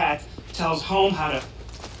white hat tells Home how to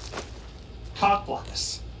cock-block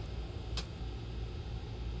us.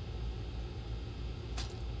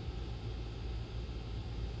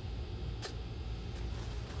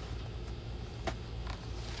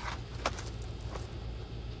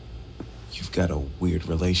 You've got a weird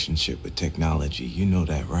relationship with technology. You know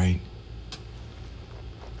that, right?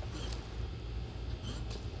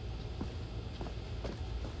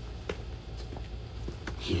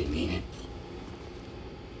 He didn't mean it.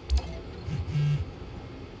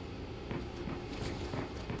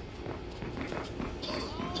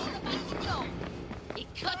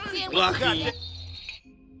 Lucky.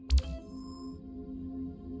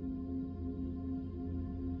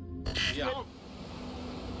 Yeah.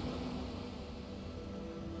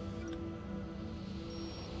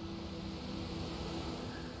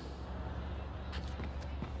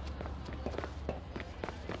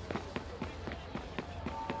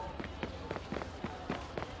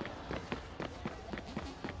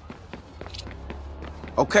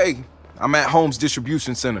 Okay, I'm at Home's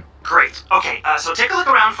distribution center. Great. Okay, so take a look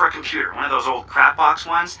around for a computer, one of those old crap box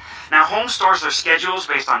ones. Now, Home stores their schedules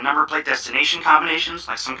based on number plate destination combinations,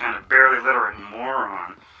 like some kind of barely literate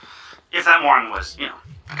moron. If that moron was, you know,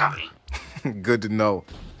 a company. Good to know.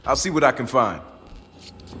 I'll see what I can find.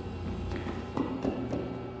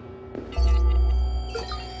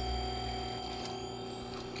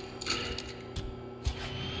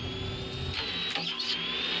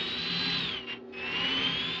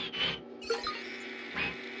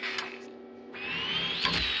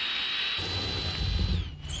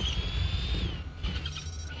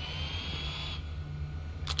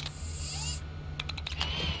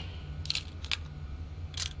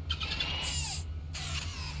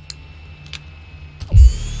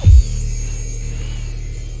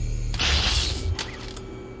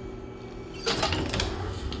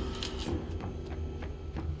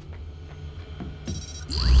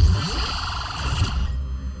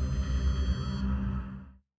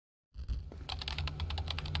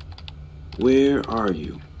 Where are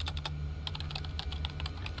you?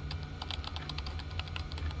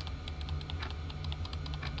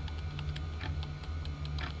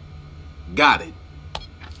 Got it.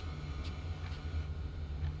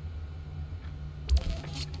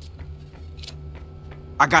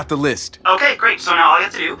 I got the list. Okay, great. So now all you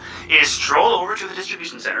have to do is stroll over to the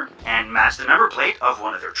distribution center and match the number plate of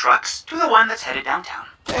one of their trucks to the one that's headed downtown.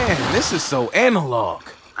 Man, this is so analog.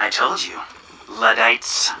 I told you.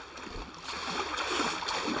 Luddites.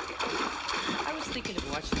 I was thinking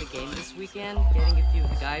of watching the game this weekend, getting a few of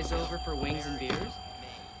the guys over for wings and beers.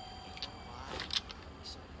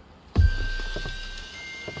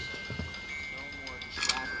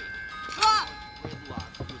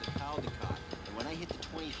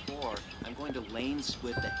 I'm going to lane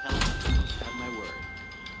split the hell out of you. Have my word.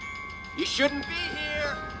 You shouldn't be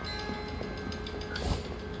here!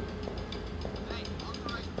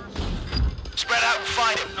 Spread out and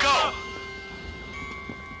find him. Go!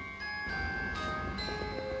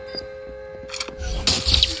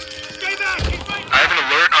 Stay back! He's right I have an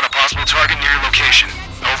alert on a possible target near your location.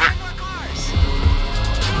 Over.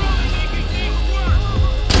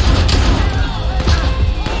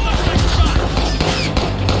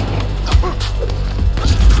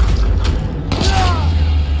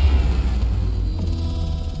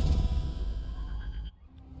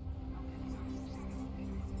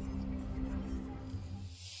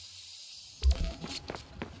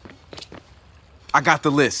 I got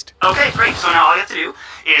the list. Okay, great. So now all you have to do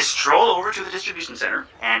is stroll over to the distribution center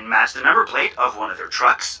and match the number plate of one of their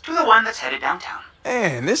trucks to the one that's headed downtown.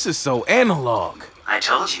 Man, this is so analog. I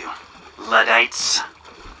told you. Luddites.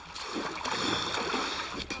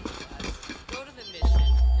 Go to the Mission.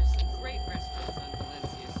 There's some great restaurants on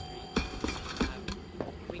Valencia Street.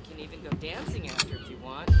 We can even go dancing after if you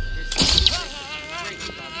want. There's some great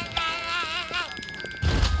clubs out there.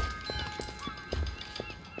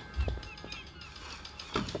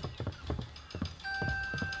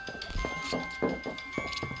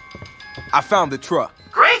 I found the truck.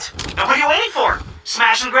 Great! Now what are you waiting for?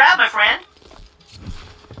 Smash and grab, my friend.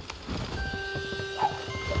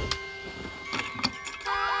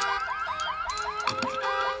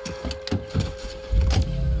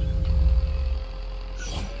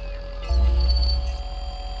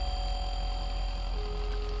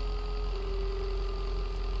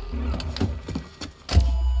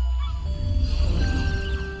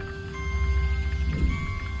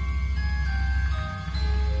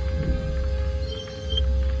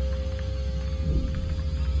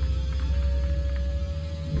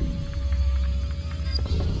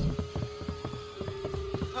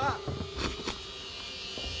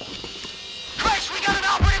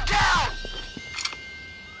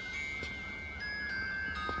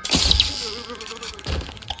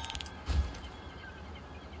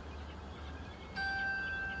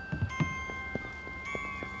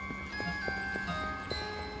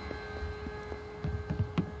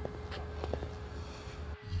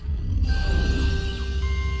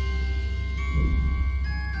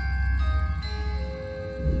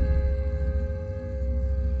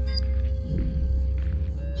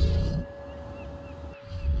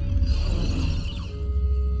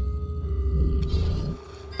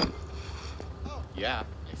 Yeah,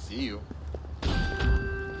 I see you.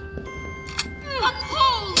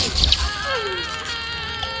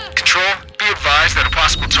 Control, be advised that a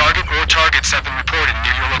possible target or targets have been reported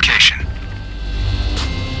near your location.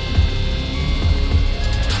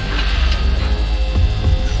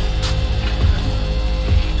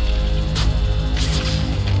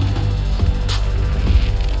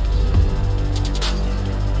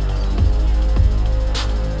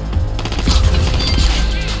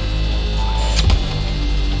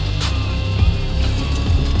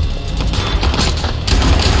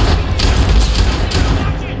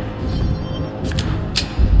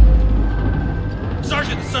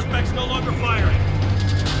 Sergeant, the suspect's no longer firing.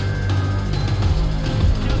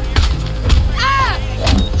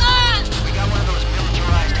 We got one of those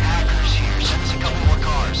militarized hackers here. Send us a couple more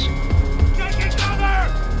cars. Taking cover!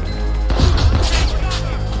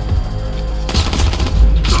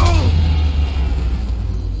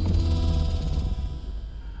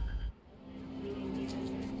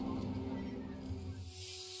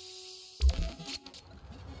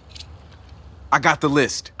 I got the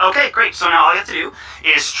list. Okay, great. So now all you have to do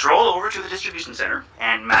is stroll over to the distribution center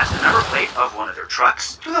and match the number plate of one of their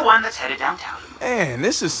trucks to the one that's headed downtown. Man,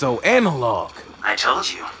 this is so analog. I told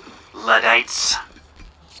you. Luddites.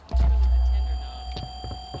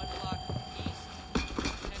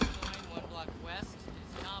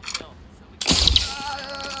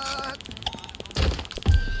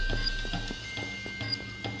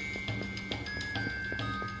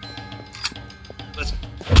 Listen.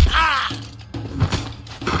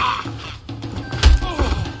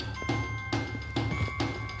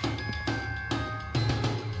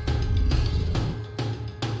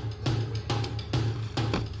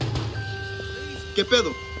 ¿Qué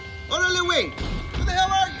pedo? ¡Órale, güey! Who the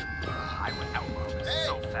hell are you? I went out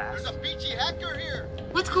so fast. There's a beachy hacker here!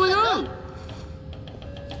 What's going on?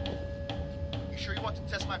 You sure you want to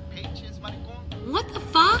test my patience, maricón? What the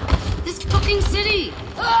fuck? This fucking city!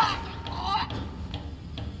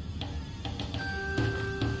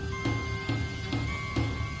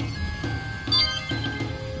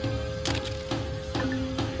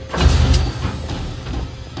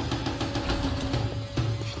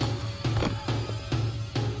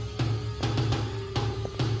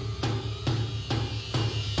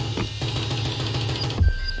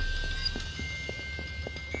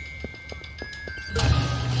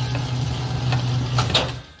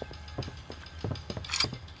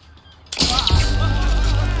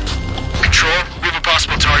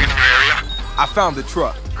 I found the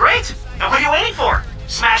truck. Great! Now what are you waiting for?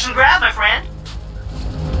 Smash and grab, my friend.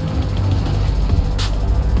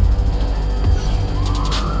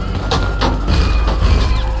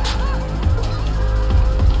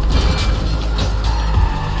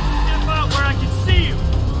 Step out where I can see you.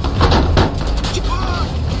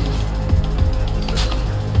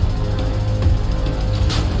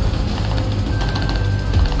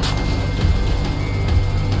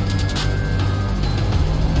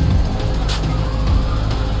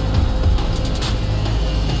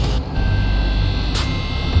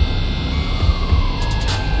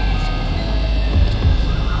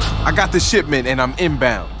 got the shipment and I'm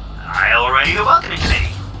inbound. I'll ready the welcoming committee.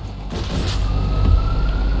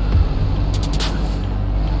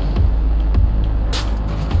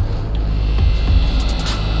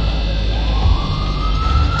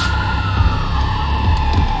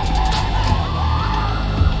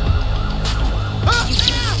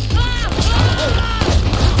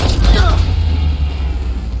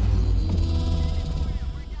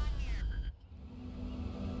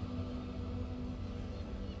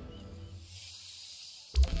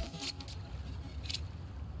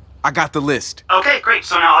 I got the list. Okay, great.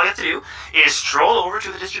 So now all you have to do is stroll over to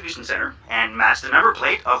the distribution center and match the number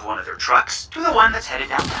plate of one of their trucks to the one that's headed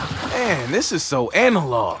downtown. Man, this is so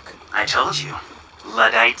analog. I told you.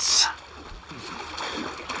 Luddites. I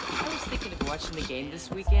was thinking of watching the game this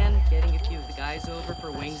weekend, getting a few of the guys over for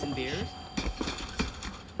wings and beers.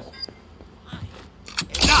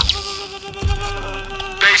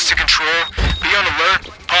 Base to control. Be on alert.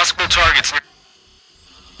 Possible targets near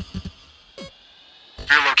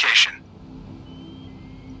your location.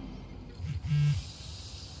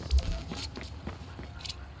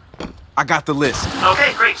 I got the list.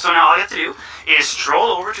 Okay, great. So now all you have to do is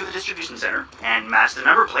stroll over to the distribution center and match the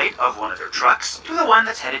number plate of one of their trucks to the one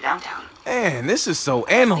that's headed downtown. Man, this is so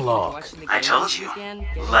analog. I told you.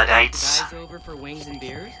 Luddites. Guys over for wings and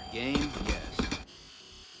beers. Game? Yes.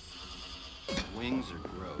 Wings are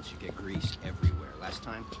gross. You get greased everywhere. Last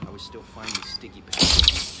time, I was still finding sticky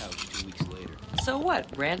patches on the couch 2 weeks later. So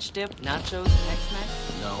what? Ranch dip, nachos, Tex-Mex?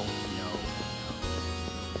 No.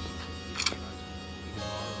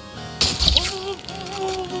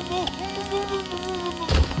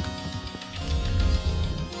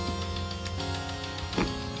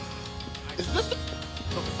 Is this the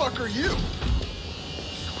fuck are you?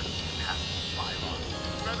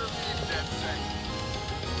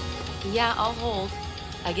 Yeah, I'll hold.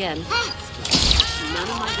 Again. None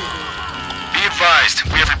of my business. Be advised,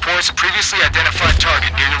 we have reports of previously identified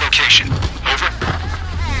target near your location. Over.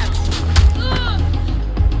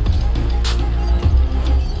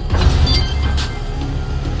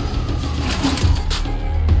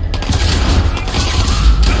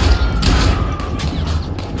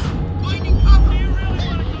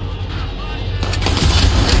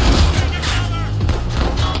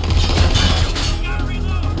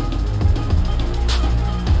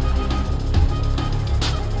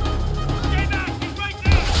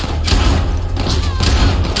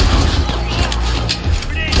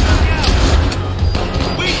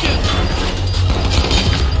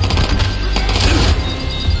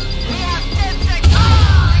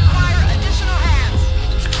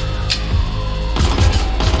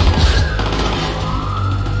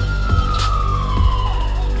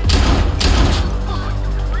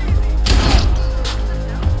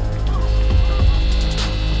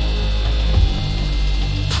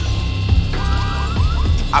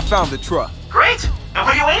 I found the truck. Great! And what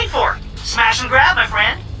are you waiting for? Smash and grab, my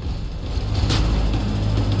friend.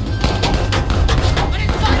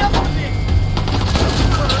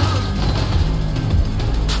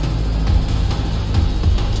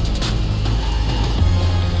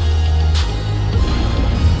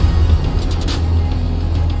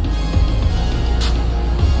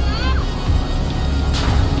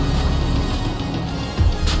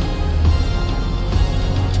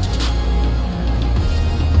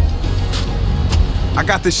 I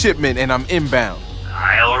got the shipment and I'm inbound.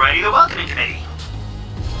 I'll ready the welcoming committee.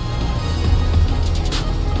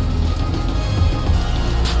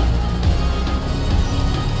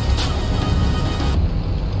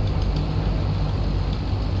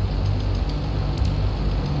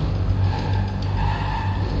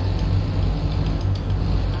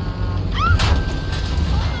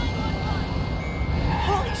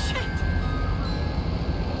 Holy shit!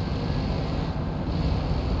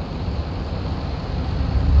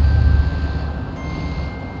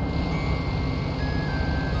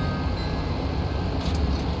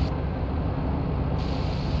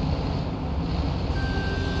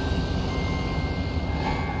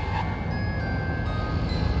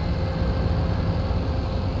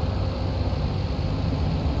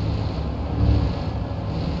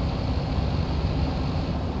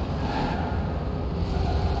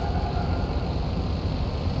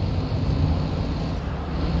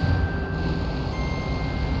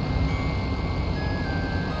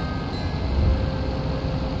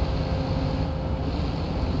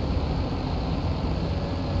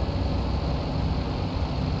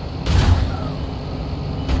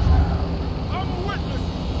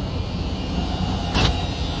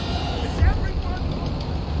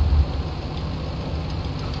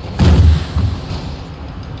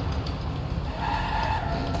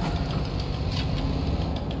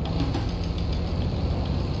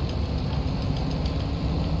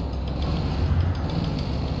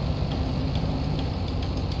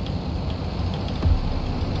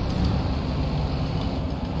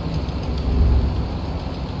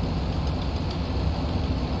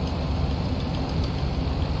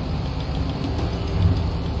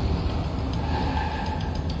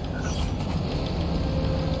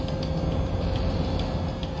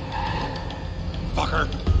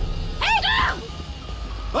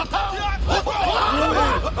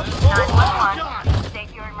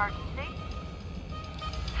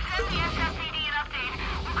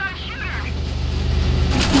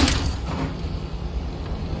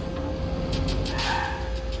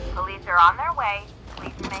 Police are on their way.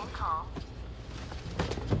 Please remain calm.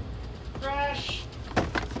 Trash!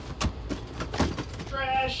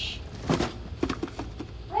 Trash!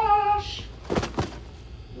 Trash!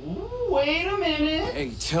 Ooh, wait a minute.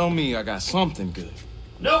 Hey, tell me I got something good.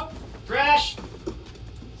 Nope. Trash.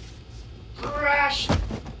 Trash.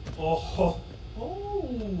 Oh, ho, oh.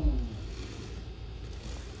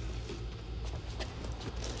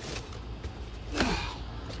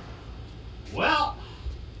 Well,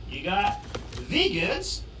 you got the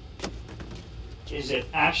goods. Is it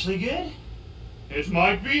actually good? It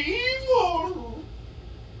might be evil.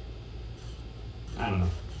 I don't know.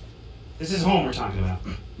 This is home we're talking about.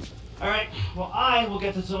 All right, well, I will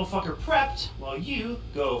get this little fucker prepped while you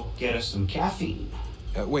go get us some caffeine.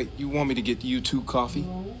 Wait, you want me to get you 2 coffee?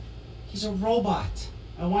 No, he's a robot.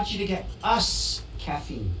 I want you to get us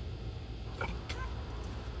caffeine.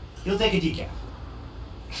 You'll take a decaf.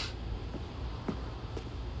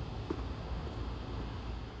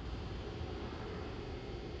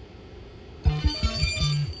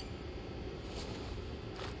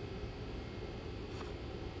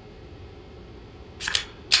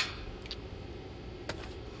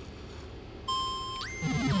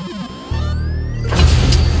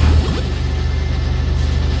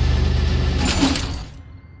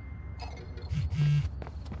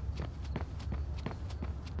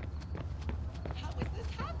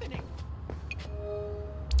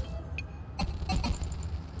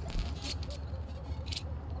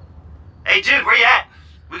 Hey dude, where you at?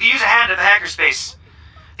 We could use a hand at the hackerspace.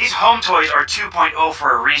 These home toys are 2.0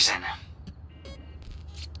 for a reason.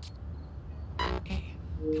 Hey,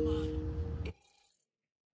 come on.